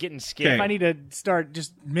 I'm getting scared. If I need to start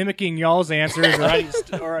just mimicking y'all's answers,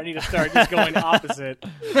 or I need to start just going opposite.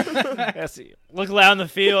 Let's see. Look loud in the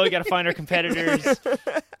field. You got to find our competitors.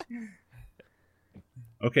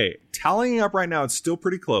 Okay, tallying up right now, it's still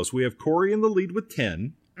pretty close. We have Corey in the lead with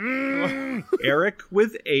 10. Eric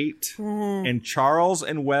with 8. And Charles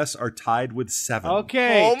and Wes are tied with 7.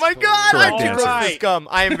 Okay. Oh my God! I'm Correct too close to answer. this gum.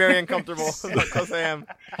 I am very uncomfortable. That's how close I am.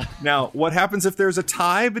 Now, what happens if there's a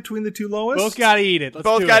tie between the two lowest? Both got to eat it. Let's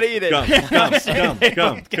Both do got to it. eat it.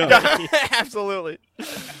 Gum. Absolutely.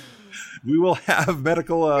 We will have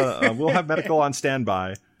medical. We'll have medical on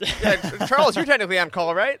standby. Yeah, Charles, you're technically on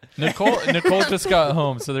call, right? Nicole just got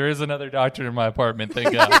home, so there is another doctor in my apartment.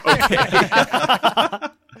 Thank God.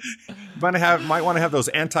 Might want to have those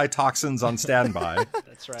antitoxins on standby.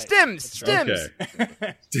 That's right. Stims.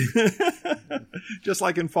 Okay. Just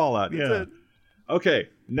like in Fallout. Yeah. Okay.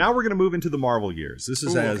 Now we're going to move into the Marvel years. This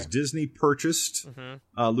is as Disney purchased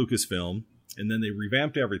Lucasfilm, and then they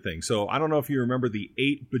revamped everything. So I don't know if you remember the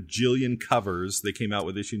 8 bajillion covers they came out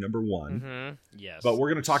with issue number 1. Yes. But we're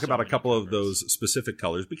going to talk So about a many couple of covers. those specific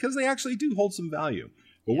colors because they actually do hold some value.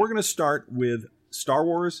 But we're going to start with Star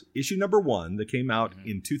Wars issue number 1 that came out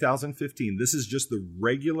in 2015. This is just the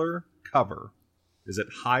regular cover. Is it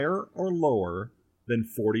higher or lower than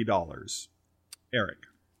 $40? Eric.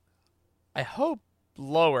 I hope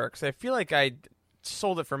lower, because I feel like I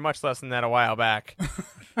sold it for much less than that a while back.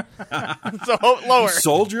 So hope lower.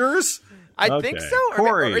 Sold yours? I think so.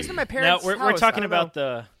 Corey. Or isn't it my parents' Now we're house? talking I don't about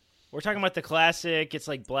know. we're talking about the classic. It's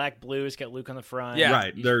like black blue. It's got Luke on the front. Yeah.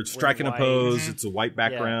 Right. He's They're wearing striking a white. pose. It's a white Yeah.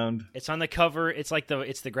 background. It's on the cover. It's like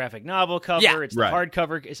it's the graphic novel cover. Yeah. It's the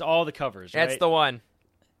hardcover. It's all the covers. That's right? the one.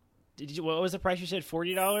 What was the price you said?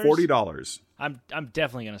 $40. $40. I'm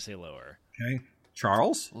definitely gonna say lower. Okay.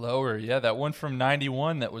 Charles? Lower, yeah. That one from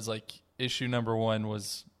 91 that was like issue number 1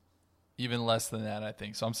 was even less than that, I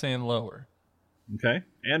think. So I'm saying lower. Okay.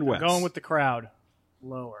 And Wes. Going with the crowd.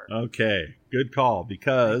 Lower. Okay. Good call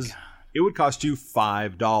because it would cost you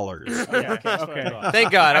 $5. Yeah, okay.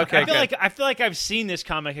 Thank God. Okay, I feel like I've seen this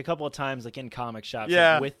comic a couple of times, like in comic shops,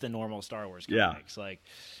 Yeah. like, with the normal Star Wars comics. Yeah. Like,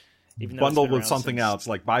 even though it's bundled been with around something since- else,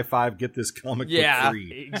 like buy 5, get this comic for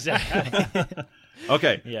free. Exactly.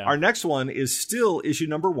 Okay, Yeah. Our next one is still issue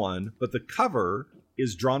number 1, but the cover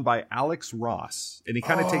is drawn by Alex Ross, and he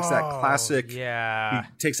kind of takes that classic. Yeah. He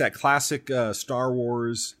takes that classic Star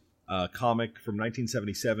Wars comic from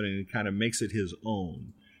 1977 and he kind of makes it his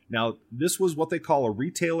own. Now, this was what they call a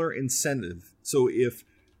retailer incentive. So if,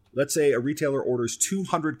 let's say, a retailer orders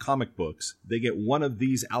 200 comic books, they get one of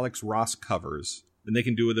these Alex Ross covers, and they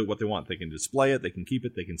can do with it what they want. They can display it, they can keep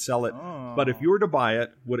it, they can sell it. Oh. But if you were to buy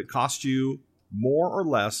it, would it cost you more or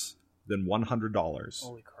less than $100?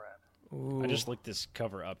 Holy crap. I just looked this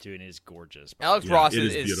cover up too, and it is gorgeous. Alex Yeah, Ross it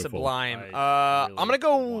is is beautiful. sublime. Really I'm gonna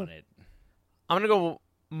go. want it. I'm gonna go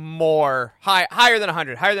more higher than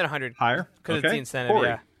 100. Higher than 100. Higher? Because Okay. it's the incentive. Corey.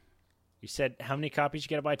 Yeah. You said how many copies you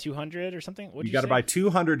got to buy? 200 or something? What'd You got to say? buy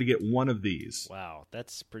 200 to get one of these. Wow,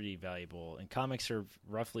 that's pretty valuable. And comics are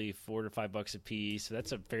roughly $4 to $5 a piece, so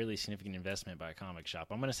that's a fairly significant investment by a comic shop.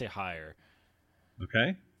 I'm going to say higher.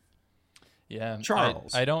 Okay. Yeah,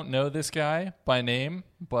 Charles. I don't know this guy by name,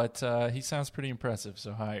 but he sounds pretty impressive,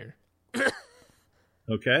 so higher.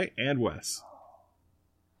 Okay, and Wes.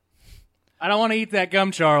 I don't want to eat that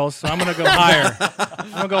gum, Charles, so I'm going to go higher. I'm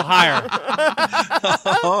going to go higher.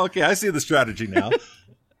 Okay, I see the strategy now.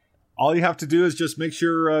 All you have to do is just make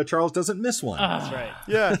sure Charles doesn't miss one. That's right.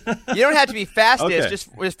 Yeah. You don't have to be fastest. Okay.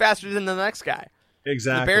 Just faster than the next guy.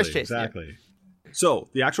 Exactly. The bear's chasing you. exactly. So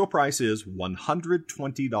the actual price is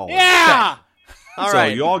 $120. Yeah! All so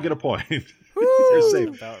right. you all get a point. You're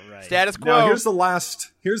safe. About right. Status quo. Now here's the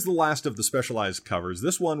last of the specialized covers.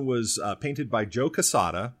 This one was painted by Joe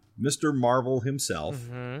Quesada, Mr. Marvel himself,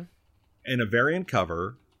 Mm-hmm. and a variant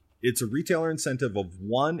cover. It's a retailer incentive of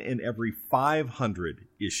 1 in every 500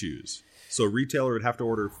 issues. So a retailer would have to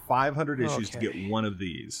order 500 issues to Okay. get one of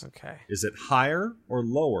these. Okay. Is it higher or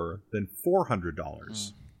lower than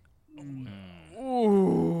 $400?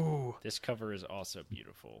 Ooh. This cover is also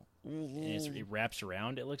beautiful. And it wraps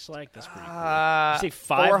around, it looks like. That's pretty cool. Uh, You say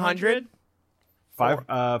 500?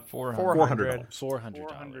 $400.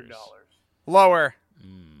 $400. Lower.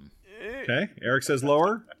 Okay. Eric says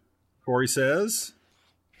lower. Corey says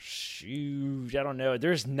Shoot, I don't know.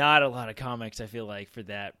 There's not a lot of comics, I feel like, for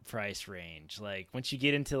that price range. Like, once you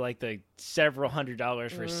get into, like, the several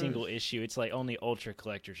 $100s for a single issue, it's like only ultra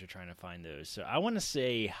collectors are trying to find those. So I want to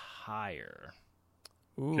say higher.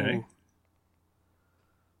 Ooh. okay.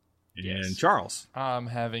 Yes. And Charles. I'm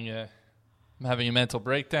having a mental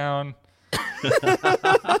breakdown.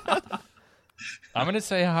 I'm going to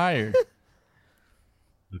say higher.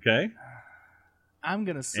 Okay. I'm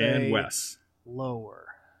going to say And Wes. lower.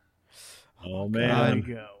 Oh, There man.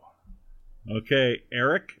 you go. Okay,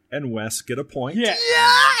 Eric and Wes get a point. Yeah.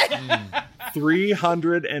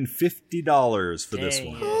 $350 for this Dang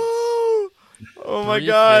one. it. Oh my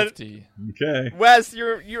God. $350. Okay. Wes,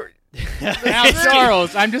 you're Now,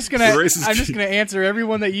 Charles, I'm just gonna The race is- answer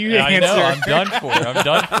everyone that you I answer. know, I'm done for. I'm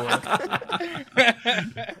done for.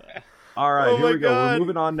 All right, Oh here my we go. God. We're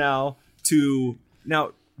moving on now to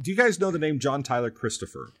do you guys know the name John Tyler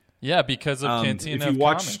Christopher? Yeah, because of Cantina if of you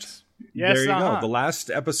watched, Comics. Yes, there you uh-huh. go. The last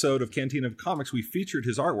episode of Cantina of Comics, we featured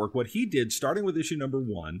his artwork. What he did, starting with issue number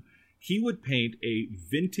 1, he would paint a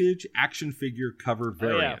vintage action figure cover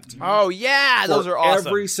variant. Oh yeah, those for are awesome.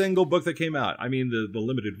 Every single book that came out. I mean, the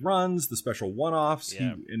limited runs, the special one-offs,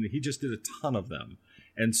 Yeah. and he just did a ton of them.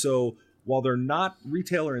 And so, while they're not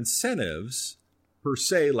retailer incentives per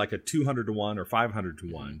se, like a 200 to 1 or 500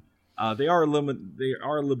 to 1, they are a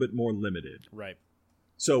little bit more limited. Right.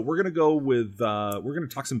 So we're gonna go with we're gonna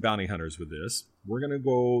talk some bounty hunters with this. We're gonna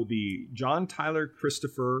go the John Tyler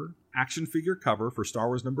Christopher action figure cover for Star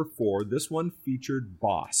Wars number 4. This one featured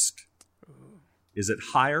Bosk. Is it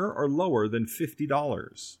higher or lower than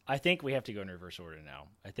 $50? I think we have to go in reverse order now.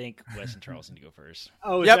 I think Wes and Charles need to go first.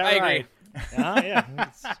 Oh, is Yep, that I agree. right? Yeah.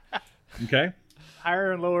 It's- Okay,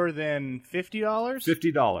 Higher and lower than $50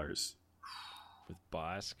 $50. with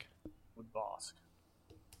Bosk. with Bosk.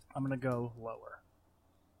 I'm gonna go lower.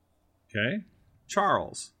 Okay,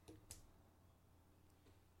 Charles.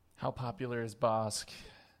 How popular is Bosk?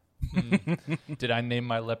 Did I name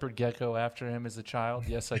my leopard gecko after him as a child?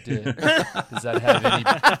 Yes, I did. Does that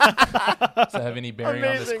have any bearing on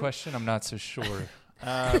this Amazing. question? I'm not so sure.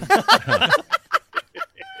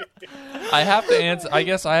 I have to answer. I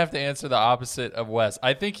guess I have to answer the opposite of Wes.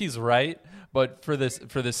 I think he's right, but for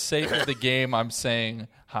the sake of the game, I'm saying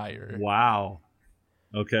higher. Wow.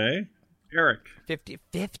 Okay, Eric. 50.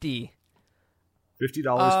 $50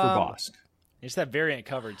 for Bosk. It's that variant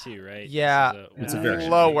cover too, right? Yeah, it's a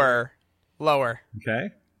variant. Lower. Okay,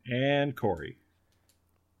 and Corey.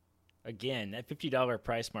 Again, that $50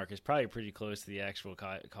 price mark is probably pretty close to the actual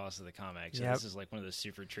cost of the comic. So this is like one of those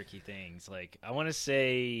super tricky things. Like, I want to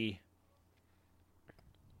say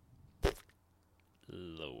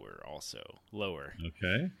lower also. Lower.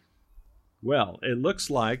 Okay. Well, it looks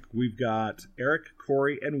like we've got Eric,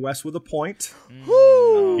 Corey, and Wes with a point.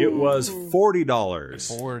 It was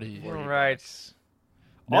 $40. 40. Right.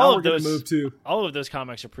 Now we're going to move to... All of those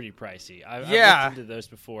comics are pretty pricey. I've looked into those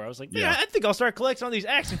before. I was like, I think I'll start collecting all these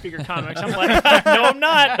action figure comics. I'm like, no, I'm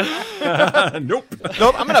not. Nope.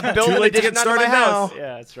 I'm going to build an edition out of my house.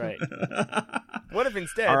 Yeah, that's right. What if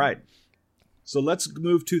instead? All right. So let's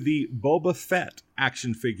move to the Boba Fett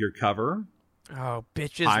action figure cover. Oh,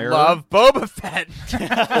 bitches love Boba Fett.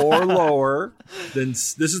 Or lower than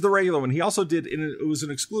this is the regular one. He also did it was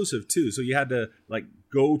an exclusive too, so you had to like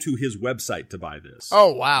go to his website to buy this.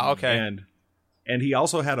 Oh wow, okay. And he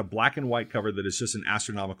also had a black and white cover that is just an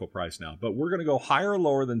astronomical price now. But we're going to go higher or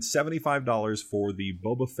lower than $75 for the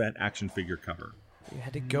Boba Fett action figure cover. You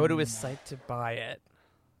had to go to his site to buy it.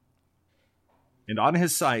 And on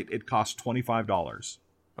his site, it costs $25.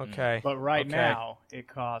 Okay. But right now, it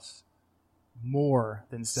costs more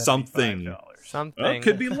than $75. Something. Well, it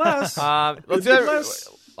could be less. Let's do less.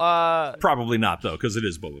 Probably not, though, because it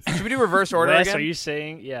is Boba Fett. Should we do reverse order Wes, again? are you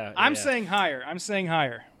saying? Yeah. I'm saying higher.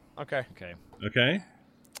 Okay. Okay.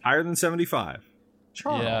 Higher than 75.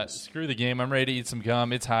 Charles. Yeah, screw the game. I'm ready to eat some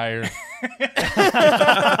gum. It's higher.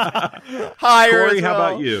 Higher. Corey, how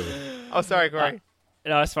about you? Oh, sorry, Corey.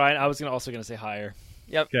 No, that's fine. I was also going to say higher.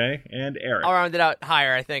 Yep. Okay, and Eric. I'll round it out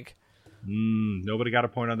higher, I think. Nobody got a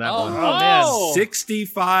point on that one. Oh, man.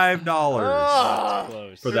 $65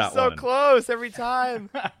 Close. for that so one. Close every time.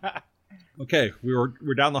 Okay, we're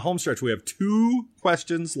down the home stretch. We have 2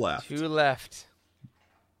 questions left. 2 left.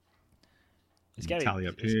 It's got Tally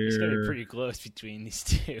up to be here. pretty close between these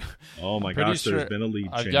two. Oh my Pretty gosh, sure there's been a lead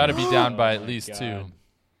I've change. got to be down by at my least God. 2.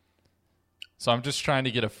 So I'm just trying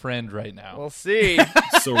to get a friend right now. We'll see.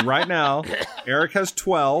 So right now, Eric has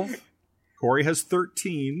 12, Corey has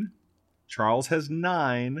 13, Charles has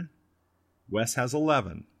 9, Wes has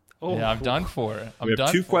 11. Oh, yeah, I'm done for. We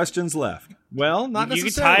have 2 questions left. Well, not You can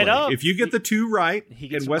necessarily. tie it up. If you get the 2 right He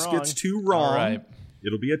gets and Wes wrong. gets 2 wrong, All right.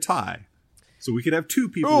 it'll be a tie. So we could have 2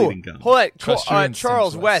 people leading guns. Hold it. Trust your instincts,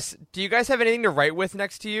 Charles, Wes. Wes, do you guys have anything to write with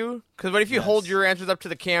next to you? Because what if you hold your answers up to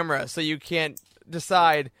the camera so you can't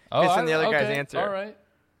decide based on the other guy's answer? All right.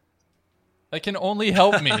 That can only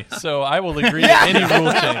help me, so I will agree to any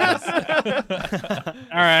rule changes.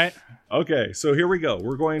 All right. Okay, so here we go.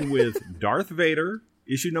 We're going with Darth Vader,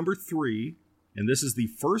 issue number 3, and this is the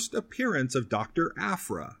first appearance of Dr.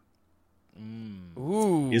 Aphra.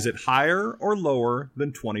 Ooh. Is it higher or lower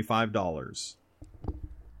than $25?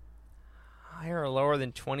 Higher or lower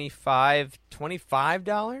than $25?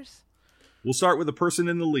 $25? We'll start with the person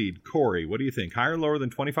in the lead. Corey, what do you think? Higher or lower than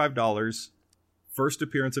 $25? First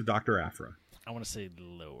appearance of Dr. Aphra. I want to say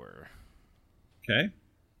lower. Okay.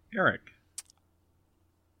 Eric.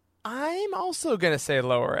 I'm also going to say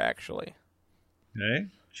lower, actually. Okay.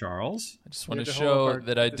 Charles. I just want You to have to hold show our-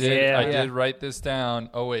 that I did write this down.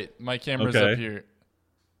 Oh wait, my camera's Okay. up here.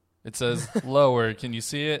 It says lower. Can you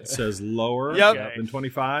see it? It says lower Yep. than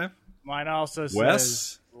 25. Mine also Wes?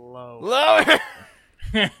 says low.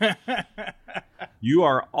 Lower. You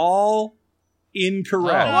are all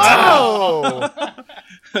incorrect. Whoa.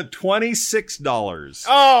 $26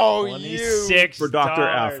 Oh, you. $26 for Dr.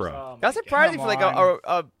 Aphra. Oh, That's surprising for like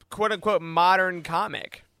a quote-unquote modern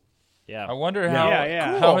comic. yeah. I wonder how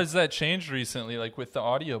Yeah. how Cool. has that changed recently, like with the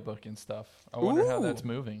audiobook and stuff. I wonder how Ooh. that's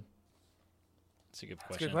moving. That's a good That's a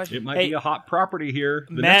question. good question. It might Hey, be a hot property here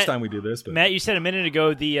the Matt- next time we do this. But Matt, you said a minute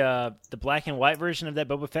ago the black and white version of that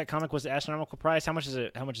Boba Fett comic was the astronomical price. How much is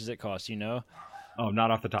it? How much does it cost? You know? oh,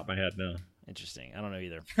 not off the top of my head, no. Interesting. I don't know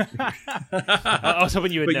either. I was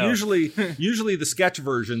hoping you would But know. usually the sketch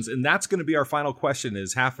versions, and that's going to be our final question.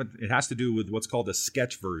 It has to do with what's called a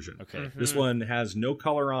sketch version. Okay. This one has no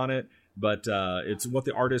color on it, but it's what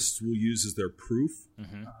the artists will use as their proof,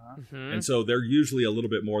 and so they're usually a little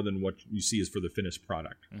bit more than what you see is for the finished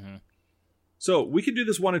product. So we can do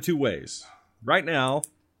this one of 2 ways. Right now,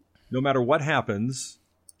 no matter what happens,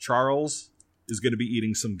 Charles is going to be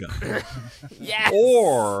eating some gum. Yes.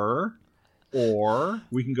 Or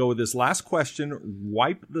we can go with this last question,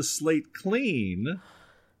 wipe the slate clean,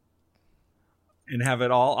 and have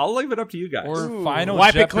it all. I'll leave it up to you guys. Or Final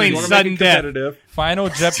Wipe it Jeopardy. clean, You wanna sudden make it death. competitive. Final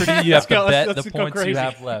Jeopardy. You have to go, bet let's the go points you crazy.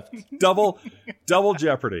 have left. Double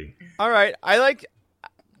Jeopardy. All right. I like.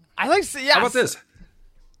 Yeah. How about this?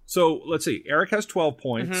 So let's see. Eric has 12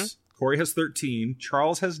 points. Corey has 13.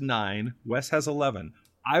 Charles has 9. Wes has 11.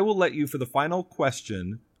 I will let you, for the final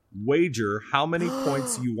question, wager how many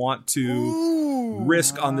points you want to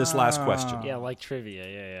risk on this last question. Yeah, like trivia.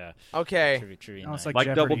 Yeah. Okay. Trivia No, it's night.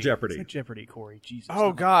 like Double Jeopardy. It's like Jeopardy, Corey. Jesus.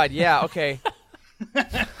 Oh, God. Yeah, okay.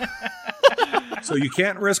 So you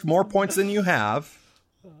can't risk more points than you have,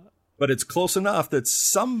 but it's close enough that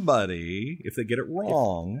somebody, if they get it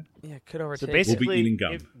wrong, could overtake. So basically, will be eating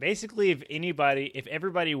gum. If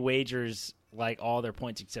everybody wagers like all their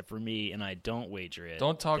points except for me, and I don't wager it,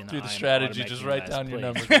 Don't talk then through the I'm strategy. Just write down your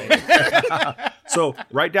automatically numbers. last place. So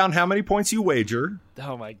write down how many points you wager.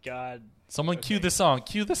 Oh my God! Someone cue the song.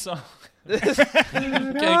 Cue the song. Can't give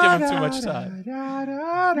him too much time.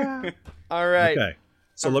 All right. Okay.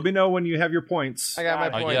 So let me know when you have your points. I got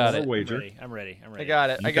my I points. got it. Wager. I'm ready. I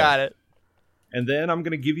got it. Okay. I got it. And then I'm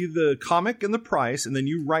going to give you the comic and the price, and then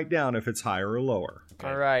you write down if it's higher or lower.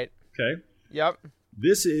 All right. Okay? Yep.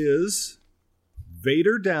 This is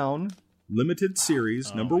Vader Down Limited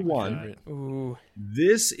Series number 1. Ooh.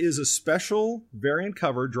 This is a special variant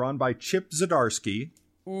cover drawn by Chip Zdarsky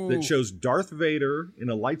that shows Darth Vader in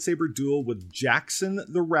a lightsaber duel with Jackson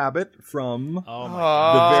the Rabbit from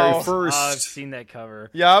the very first. I've seen that cover.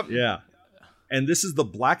 Yep. Yeah. And this is the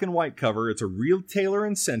black and white cover. It's a retailer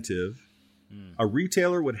incentive. A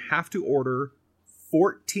retailer would have to order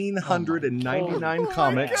 1,499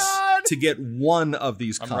 comics to get one of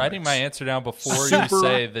these comics. I'm writing my answer down before you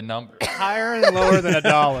say the number. Higher and lower than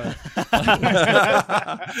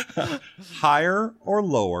 $1. Higher or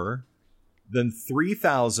lower than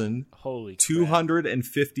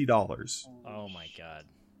 $3,250. Oh my God.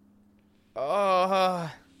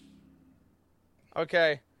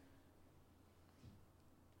 Okay.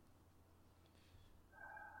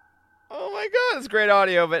 Oh my God, it's great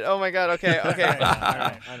audio, but oh my God, okay. All right,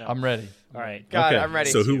 I know. I'm ready. All right. God, Okay, I'm ready.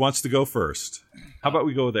 So who wants to go first? How about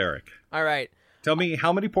we go with Eric? All right. Tell me,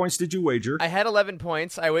 how many points did you wager? I had 11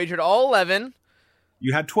 points. I wagered all 11.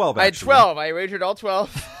 You had 12, I had actually. 12. I wagered all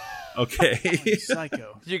 12. Okay.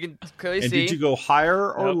 Psycho. You can clearly And see. did you go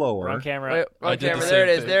higher or Nope, lower? wrong camera. Wait, I wrong did the camera. same There it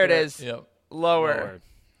is. thing. There it is. Yep. Lower.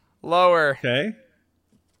 Okay.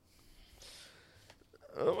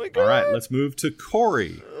 Oh my God. All right, let's move to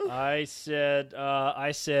Corey. I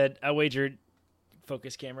wagered.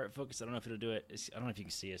 Focus camera. Focus. I don't know if it'll do it. I don't know if you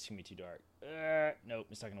can see it. It's going to be too dark. Nope,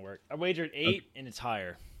 it's not going to work. I wagered 8 and it's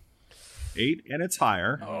higher. 8 and it's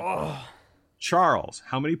higher. Charles,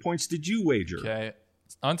 how many points did you wager? Okay.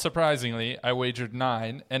 Unsurprisingly, I wagered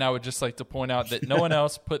 9, and I would just like to point out that no one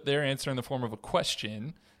else put their answer in the form of a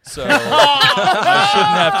question, so I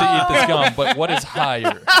shouldn't have to eat this gum. But what is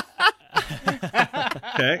higher?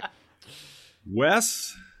 Okay.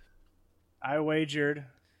 Wes? I wagered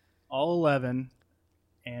all 11,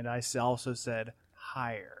 and I also said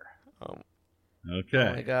higher. Okay.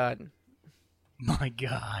 Oh my God. My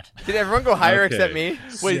God. Did everyone go higher Okay. except me?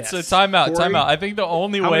 Wait, Yes. so time out. Corey, I think the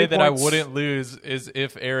only how way many that points? I wouldn't lose is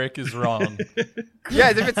if Eric is wrong. Yeah,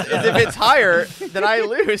 as if it's higher, then I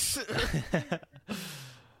lose.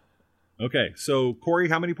 Okay, so Corey,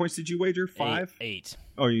 how many points did you wager? 5? 8.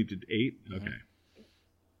 Oh, you did 8? Okay.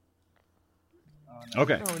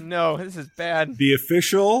 Okay. Oh no, this is bad. The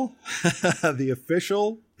official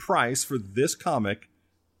price for this comic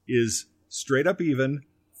is straight up even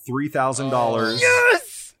 $3,000.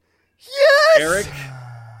 Yes! Yes! Eric,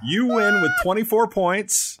 you win with 24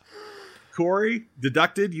 points. Corey,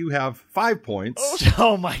 deducted, you have 5 points.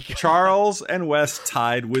 Oh my God. Charles and Wes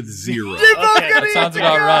tied with 0. That sounds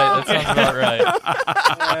about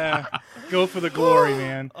right. Go for the glory,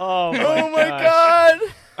 man. Oh my God.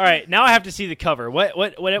 All right, now I have to see the cover. What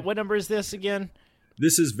number is this again?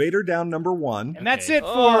 This is Vader Down number 1. And that's it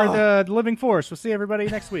for the Living Force. We'll see everybody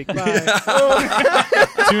next week. Bye.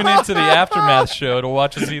 Tune into the Aftermath show to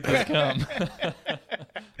watch us eat this gum.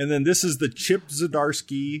 And then this is the Chip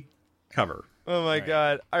Zdarsky cover. Oh my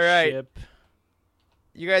God. All right. Chip.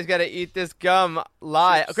 You guys got to eat this gum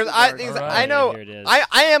live. Because I Right, know here it is.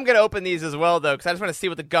 I am going to open these as well, though, because I just want to see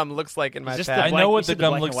what the gum looks like in my this pack. the I know you what the said the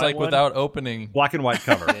gum black looks and white like one? without opening. Black and white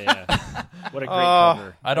cover. Yeah. What a great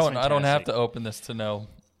cover. I don't have fantastic. to open this to know.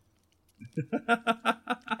 All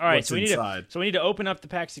right, What's so we inside? need to open up the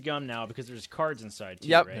packs of gum now because there's cards inside too,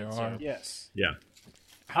 Yep. right? There So are. Yes. Yeah.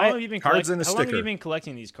 how long have you been Cards and a how long have sticker. you been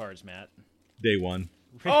collecting these cards, Matt? Day 1.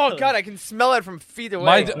 Oh God, I can smell it from feet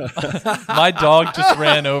away. My dog just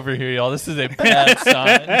ran over here, y'all. This is a bad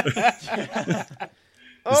sign.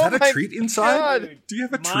 Is that a my treat inside? God. Do you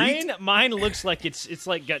have a treat? Mine looks like it's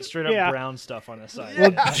like got straight up Yeah. brown stuff on the side.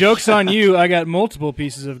 Well, joke's on you. I got multiple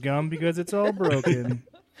pieces of gum because it's all broken.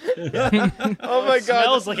 Oh my God.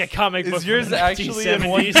 Smells like a comic book. Is yours from the actually in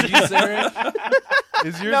one 1970s. piece, Eric?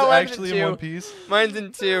 Is yours No, mine's actually in in two. one piece? Mine's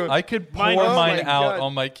in 2. I could pour Oh mine my out God.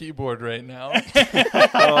 on my keyboard right now.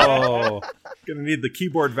 Oh, gonna need the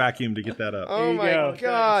keyboard vacuum to get that up. Oh my go.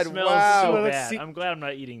 God! It smells wow. so Let's bad. see- I'm glad I'm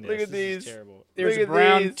not eating this. Look at This is these. terrible. There's Look a at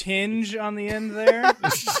brown these. tinge on the end there.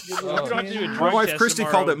 We don't have to do a My drug wife test Christy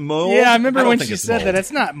tomorrow. called it mold. Yeah, I remember don't when think she it's said mold. that.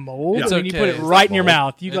 It's not mold. Yeah. I mean, you It's put it okay. right It's in your not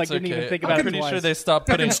mouth. You It's didn't even okay. think I'm about it pretty twice. sure they stopped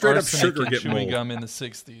How can putting straight up arsenic sugar in get chewing mold? gum in the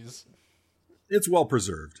 60s. It's well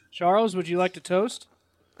preserved. Charles, would you like to toast?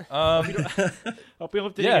 Hope we don't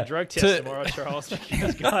have to take Yeah, a drug test to- tomorrow, Charles,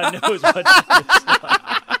 because God knows what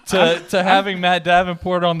to having Matt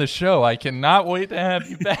Davenport on the show. I cannot wait to have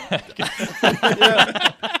you back.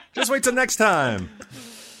 Just wait till next time.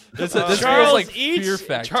 This Charles feels like eats. Fear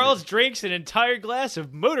Factory. Charles drinks an entire glass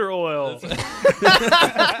of motor oil. All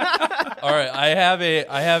right, I have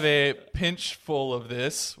a pinch full of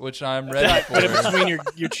this, which I'm ready Put it for. between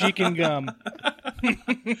your cheek and gum.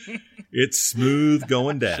 It's smooth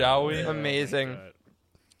going down. Shall we? Amazing.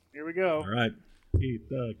 Here we go. All right. Eat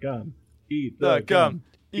the gum. Eat The the gum. gum.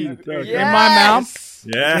 Eat the In gum. my mouth.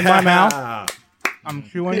 Yeah. In my mouth. I'm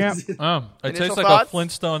chewing it. It Initial tastes like thoughts? a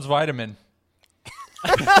Flintstones vitamin.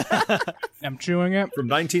 I'm chewing it. From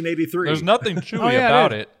 1983. There's nothing chewy Oh, yeah,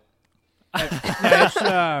 about it it.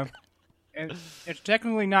 Yeah, it's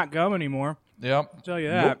technically not gum anymore. Yep. I'll tell you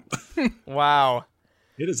that. Wow.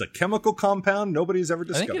 It is a chemical compound nobody's ever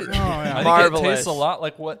I think, discovered. it, yeah. I think it Marvelous. tastes a lot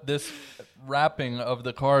like what this wrapping of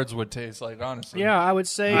the cards would taste like, honestly. Yeah, I would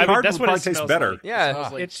say I mean, Card that's would what it probably taste smells better. like. Yeah.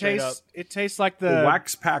 Smells like it straight up. tastes. It tastes like The the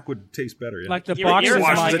wax pack would taste better. Yeah. like the You ever- boxes you ever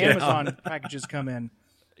my washed it down. Amazon packages come in.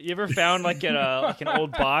 You ever found like an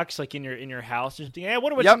old box like in your house or something? Hey, I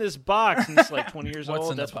wonder what's Yep. in this box. And it's like 20 years What's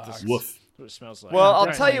old. in the That's what box? this Woof. what it smells like. Well, I'll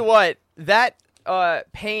Right. tell you what. That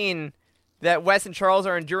pain that Wes and Charles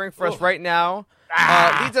are enduring for us right now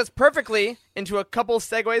leads us perfectly into a couple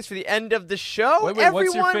segues for the end of the show. Wait, Everyone,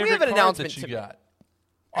 what's your favorite we have an card announcement that you to got?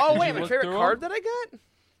 Oh, Did wait, you my look favorite through card them? that I got?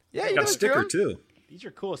 Yeah, you Got a can sticker look through 'em. too. These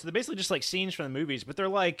are cool. So they're basically just like scenes from the movies, but they're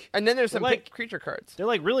like And then there's they're some like creature cards. they're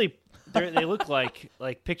like really they look like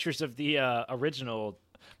pictures of the original.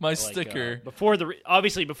 My Like, sticker. before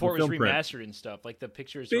obviously before The it was film print. remastered and stuff. Like the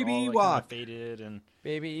pictures Baby are all like, Ewok. kind of faded and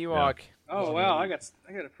Baby Ewok. Oh wow, I got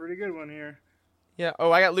a pretty good one here. Yeah.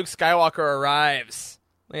 Oh, I got Luke Skywalker arrives.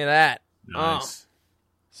 Look at that. Nice.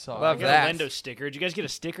 So Love I got that. a Lendo sticker. Did you guys get a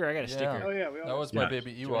sticker? I got a sticker. Oh yeah, we all that was my Yeah.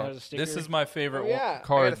 baby Joe has a Ewok. sticker. This is my favorite Oh, yeah.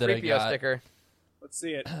 card I got a that I 3PO got. sticker. Let's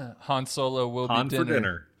see it. Han Solo will Han be for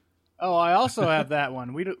dinner. Oh, I also have that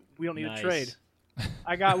one. We don't need Nice. a trade.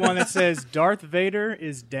 I got one that says Darth Vader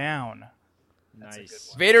is down.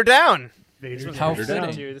 Nice. Vader down. This one's How pretty fitting.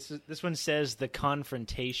 cool, too. This one says the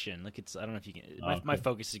confrontation. Like I don't know if you can. My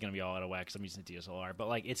focus is gonna be all out of whack because I'm using the DSLR. But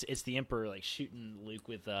like it's the Emperor like shooting Luke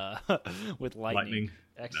with with lightning.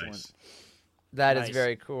 Excellent. Nice. That is Nice.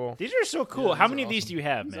 very cool. These are so cool. Yeah, How these many are of these awesome. do you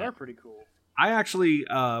have, These man? are pretty cool. I actually,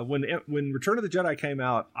 when Return of the Jedi came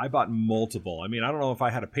out, I bought multiple. I mean, I don't know if I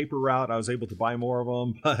had a paper route, I was able to buy more of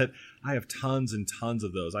them, but I have tons and tons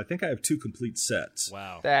of those. I think I have 2 complete sets.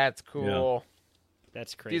 Wow, That's cool.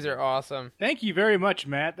 that's crazy. These are awesome. Thank you very much,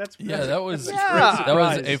 Matt. That's That was Yeah. that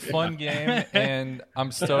was surprise. a fun game, and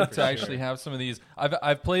I'm stoked to actually have some of these.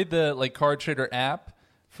 I've played the like Card Trader app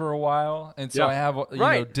for a while, and so Yeah. I have you know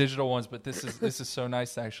Right. digital ones. But this is so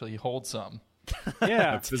nice to actually hold some.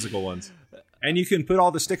 yeah. Physical ones. And you can put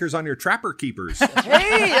all the stickers on your Trapper Keepers.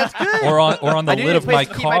 Hey, that's good. Or on the I do lid need a of my place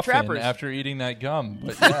to keep my coffin trappers. after eating that gum.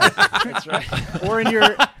 But yeah, That's right.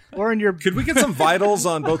 or in your Could we get some vitals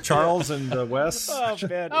on both Charles and Wes? Oh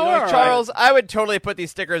man. Oh, all right. Charles, I would totally put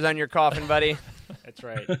these stickers on your coffin, buddy, That's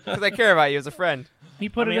right. because I care about you as a friend. he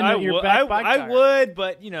put I mean, it in your back bike I tire. would,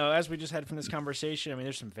 but you know, as we just had from this conversation, I mean,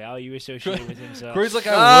 there's some value associated with him. So Corey's like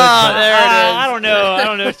I Ah, would, there it is. I don't know. I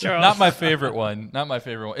don't know, Charles. but not my favorite one. Not my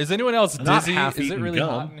favorite one. Is anyone else Not dizzy? Is it half-eaten really gum.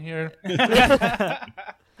 hot in here? The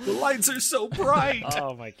lights are so bright.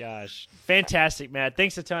 Oh my gosh, fantastic, Matt!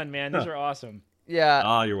 Thanks a ton, man. These are awesome. Yeah,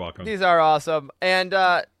 Ah, you're welcome. these are awesome. And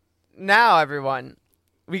now, everyone,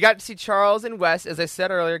 we got to see Charles and Wes, as I said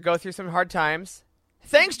earlier, go through some hard times.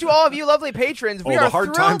 Thanks to all of you lovely patrons. We Oh, are the hard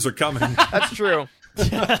thrilled. times are coming. That's true.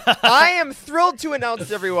 I am thrilled to announce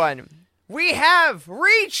to everyone, we have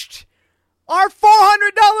reached our $400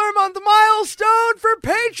 a month milestone for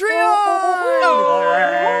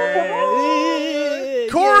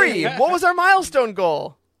Patreon. Corey, what was our milestone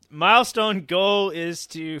goal? Milestone goal is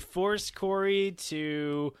to force Corey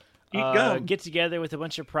to Eat gum. get together with a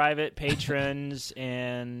bunch of private patrons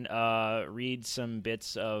and read some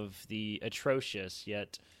bits of the atrocious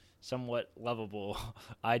yet somewhat lovable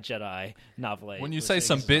iJedi novel. When you say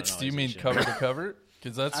some bits, do you mean cover to cover?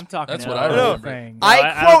 Because I'm talking that's what I remember.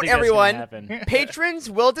 I quote everyone, patrons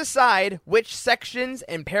will decide which sections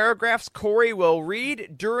and paragraphs Corey will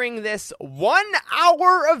read during this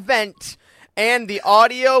 1-hour event, and the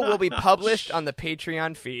audio will be published on the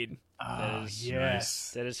Patreon feed. That is,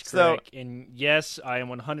 yes. That is correct. And yes, I am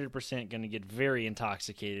 100% going to get very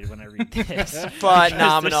intoxicated when I read this.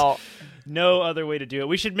 Phenomenal. No other way to do it.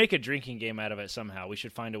 We should make a drinking game out of it somehow. We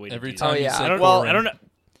should find a way to do Every that. time you say I don't know.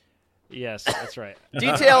 Yes, that's right.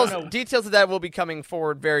 Details of that will be coming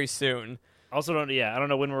forward very soon. Also, I don't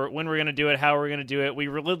know when we're going to do it, how we're going to do it. We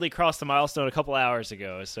literally crossed the milestone a couple hours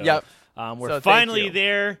ago, so we're finally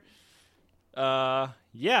there.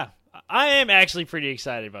 Yeah. I am actually pretty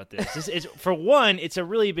excited about this. For one, it's a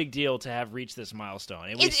really big deal to have reached this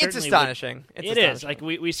milestone. And it's astonishing. It is. Like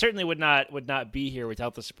we certainly would not be here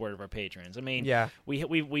without the support of our patrons. I mean,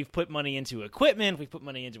 we've put money into equipment, we've put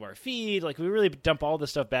money into our feed. Like we really dump all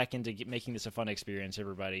this stuff back into making this a fun experience,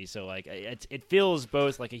 everybody. So like it feels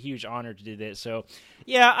both like a huge honor to do this. So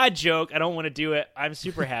yeah, I joke. I don't want to do it. I'm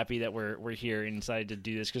super happy that we're here and decided to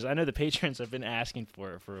do this because I know the patrons have been asking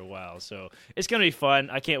for it for a while. So it's gonna be fun.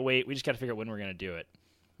 I can't wait. We just got to figure out when we're going to do it.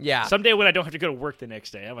 Yeah. Someday when I don't have to go to work the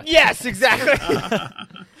next day. Yes, exactly.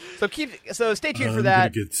 So stay tuned for that.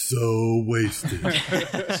 I'm going to get so wasted.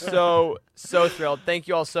 so thrilled. Thank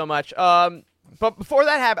you all so much. But before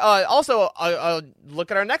that happens, also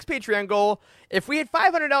look at our next Patreon goal. If we hit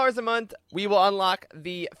 $500 a month, we will unlock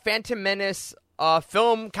the Phantom Menace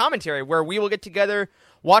film commentary, where we will get together,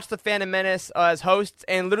 watch the Phantom Menace as hosts,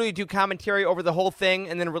 and literally do commentary over the whole thing,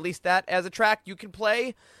 and then release that as a track you can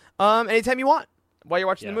play anytime you want while you're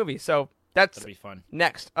watching the movie. So that'll be fun.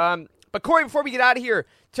 Next. But Corey, before we get out of here,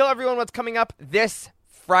 tell everyone what's coming up this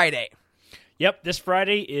Friday. Yep, this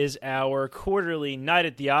Friday is our quarterly Night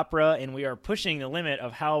at the Opera, and we are pushing the limit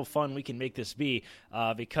of how fun we can make this be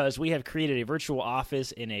because we have created a virtual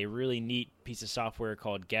office in a really neat piece of software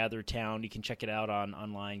called GatherTown. You can check it out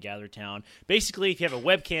online, GatherTown. Basically, if you have a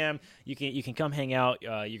webcam, you can come hang out.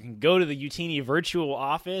 You can go to the Utini virtual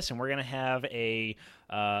office, and we're going to have a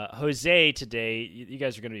Jose today. You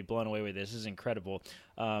guys are going to be blown away with this. This is incredible.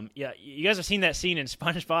 You guys have seen that scene in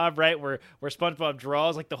SpongeBob, right? Where SpongeBob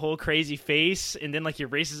draws like the whole crazy face and then like he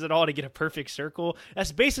erases it all to get a perfect circle.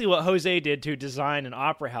 That's basically what Jose did to design an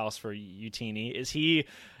opera house for Utini. Is he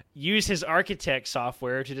used his architect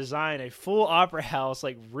software to design a full opera house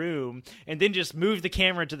like room and then just moved the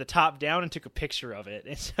camera to the top down and took a picture of it.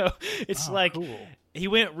 And so it's cool. He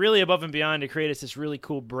went really above and beyond to create us this really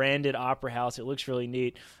cool branded opera house. It looks really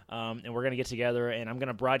neat. And we're going to get together, and I'm going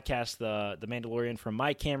to broadcast the Mandalorian from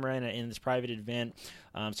my camera in this private event.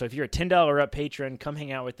 So if you're a $10 up patron, come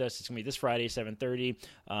hang out with us. It's going to be this Friday, 7:30.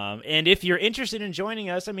 And if you're interested in joining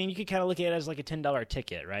us, I mean, you could kind of look at it as like a $10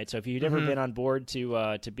 ticket, right? So if you've never been on board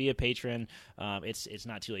to be a patron, it's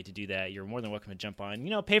not too late to do that. You're more than welcome to jump on.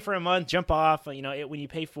 Pay for a month, jump off. When you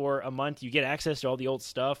pay for a month, you get access to all the old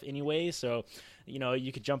stuff anyway. So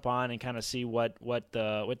you could jump on and kind of see what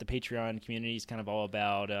the Patreon community is kind of all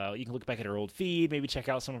about. You can look back at our old feed, maybe check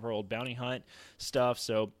out some of our old bounty hunt stuff.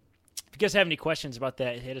 So if you guys have any questions about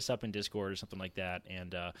that, hit us up in Discord or something like that,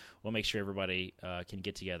 and we'll make sure everybody can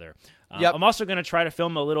get together. I'm also going to try to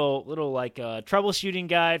film a little like troubleshooting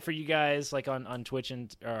guide for you guys, like on Twitch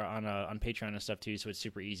and on Patreon and stuff too. So it's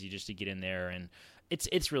super easy just to get in there, and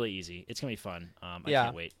it's really easy. It's going to be fun. I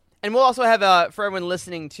can't wait. And we'll also have, for everyone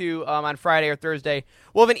listening to on Friday or Thursday,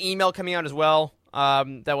 we'll have an email coming out as well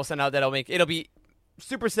that we'll send out. It'll be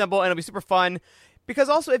super simple and it'll be super fun. Because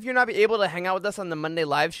also, if you're not able to hang out with us on the Monday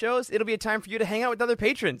live shows, it'll be a time for you to hang out with other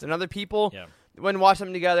patrons and other people. Yeah. When watch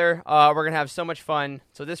them together, we're going to have so much fun.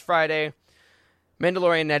 So this Friday,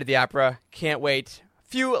 Mandalorian Night at the Opera. Can't wait.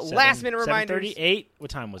 Few last-minute reminders. 7:38?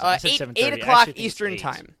 What time was it? I said 7:30. 8 o'clock Eastern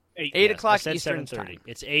time. 8 o'clock Eastern 7:30. time.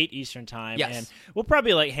 It's 8 Eastern time. Yes. And we'll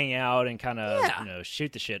probably hang out and kind of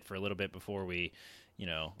shoot the shit for a little bit before we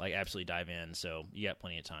absolutely dive in. So you got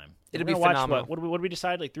plenty of time. It'll be phenomenal. What did we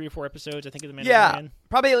decide? Like 3 or 4 episodes, I think, of the Mandalorian? Yeah,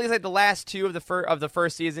 probably at least like the last 2 of the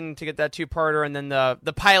first season to get that 2-parter, and then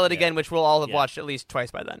the pilot again, which we'll all have watched at least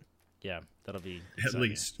twice by then. Yeah, that'll be at exciting.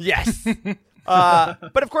 least. Yes.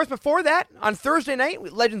 But of course, before that, on Thursday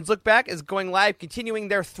night, Legends Look Back is going live, continuing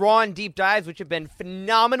their Thrawn deep dives, which have been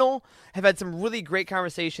phenomenal. Have had some really great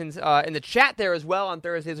conversations in the chat there as well on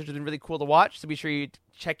Thursdays, which has been really cool to watch. So be sure you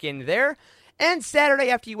check in there. And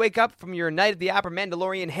Saturday, after you wake up from your Night at the Opera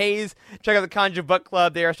Mandalorian haze, check out the Conjure Book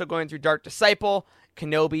Club. They are still going through Dark Disciple.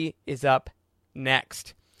 Kenobi is up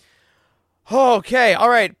next. Okay, all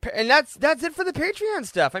right, and that's it for the Patreon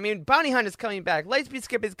stuff. I mean, Bounty Hunt is coming back. Lightspeed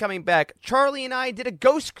Skip is coming back. Charlie and I did a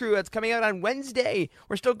Ghost Crew that's coming out on Wednesday.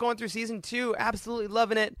 We're still going through Season 2. Absolutely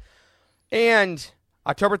loving it. And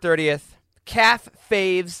October 30th, Calf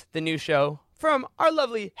Faves, the new show from our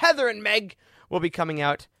lovely Heather and Meg, will be coming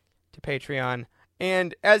out to Patreon.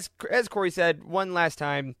 And as Corey said, one last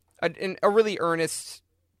time, a really earnest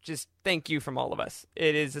just thank you from all of us.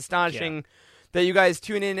 It is astonishing that you guys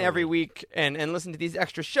tune in every week and listen to these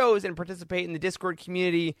extra shows and participate in the Discord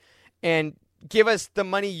community and give us the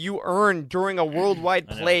money you earn during a worldwide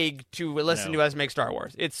plague to listen to us make Star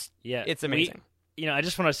Wars. It's amazing. I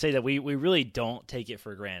just want to say that we really don't take it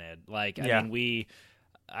for granted. Like, I mean,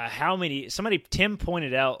 Tim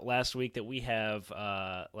pointed out last week that we have,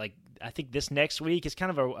 I think this next week is kind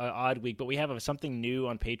of an odd week, but we have something new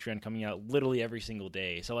on Patreon coming out literally every single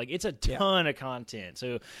day. So, it's a ton of content.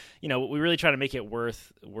 So, we really try to make it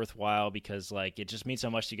worthwhile because, it just means so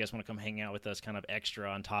much to you guys want to come hang out with us kind of extra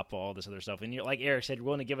on top of all this other stuff. And, like Eric said, you're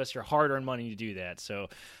willing to give us your hard-earned money to do that. So,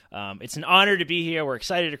 it's an honor to be here. We're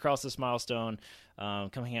excited to cross this milestone.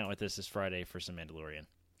 Come hang out with us this Friday for some Mandalorian.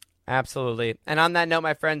 Absolutely. And on that note,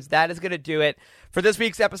 my friends, that is going to do it for this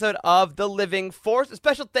week's episode of The Living Force. A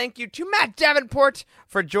special thank you to Matt Davenport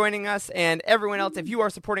for joining us, and everyone else. If you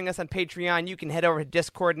are supporting us on Patreon, you can head over to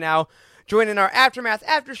Discord now. Join in our Aftermath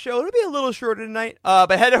after show. It'll be a little shorter tonight,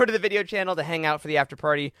 but head over to the video channel to hang out for the after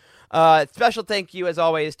party. Special thank you, as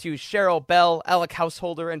always, to Cheryl Bell, Alec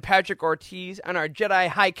Householder, and Patrick Ortiz on our Jedi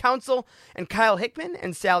High Council, and Kyle Hickman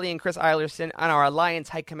and Sally and Chris Eilerson on our Alliance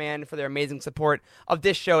High Command for their amazing support of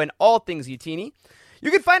this show and all things Utini.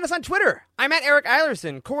 You can find us on Twitter. I'm at Eric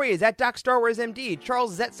Eilerson. Corey is at Doc Star Wars MD.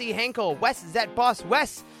 Charles is at C. Hankel. Wes is at Boss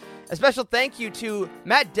Wes. A special thank you to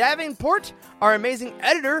Matt Davenport, our amazing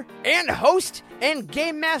editor and host and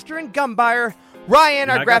game master and gum buyer. Ryan,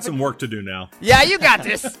 I got some work to do now. Yeah, you got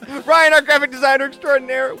this. Ryan, our graphic designer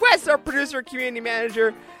extraordinaire. Wes, our producer, community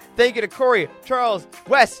manager. Thank you to Corey, Charles,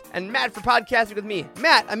 Wes, and Matt for podcasting with me.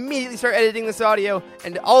 Matt, immediately start editing this audio,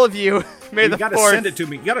 and to all of you, may the Force... You gotta send it to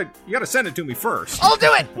me. You gotta send it to me first. I'll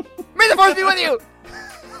do it! May the Force be with you!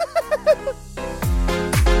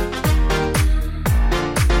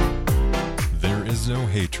 There is no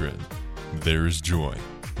hatred. There is joy.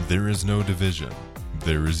 There is no division.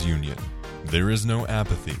 There is union. There is no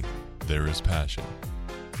apathy. There is passion.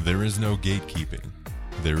 There is no gatekeeping.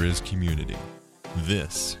 There is community.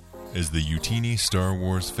 This is the Utini Star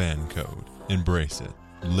Wars Fan Code. Embrace it,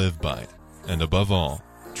 live by it, and above all,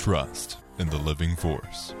 trust in the Living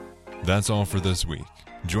Force. That's all for this week.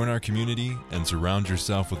 Join our community and surround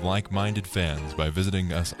yourself with like-minded fans by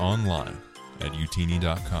visiting us online at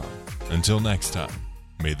utini.com. Until next time,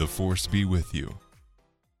 may the Force be with you.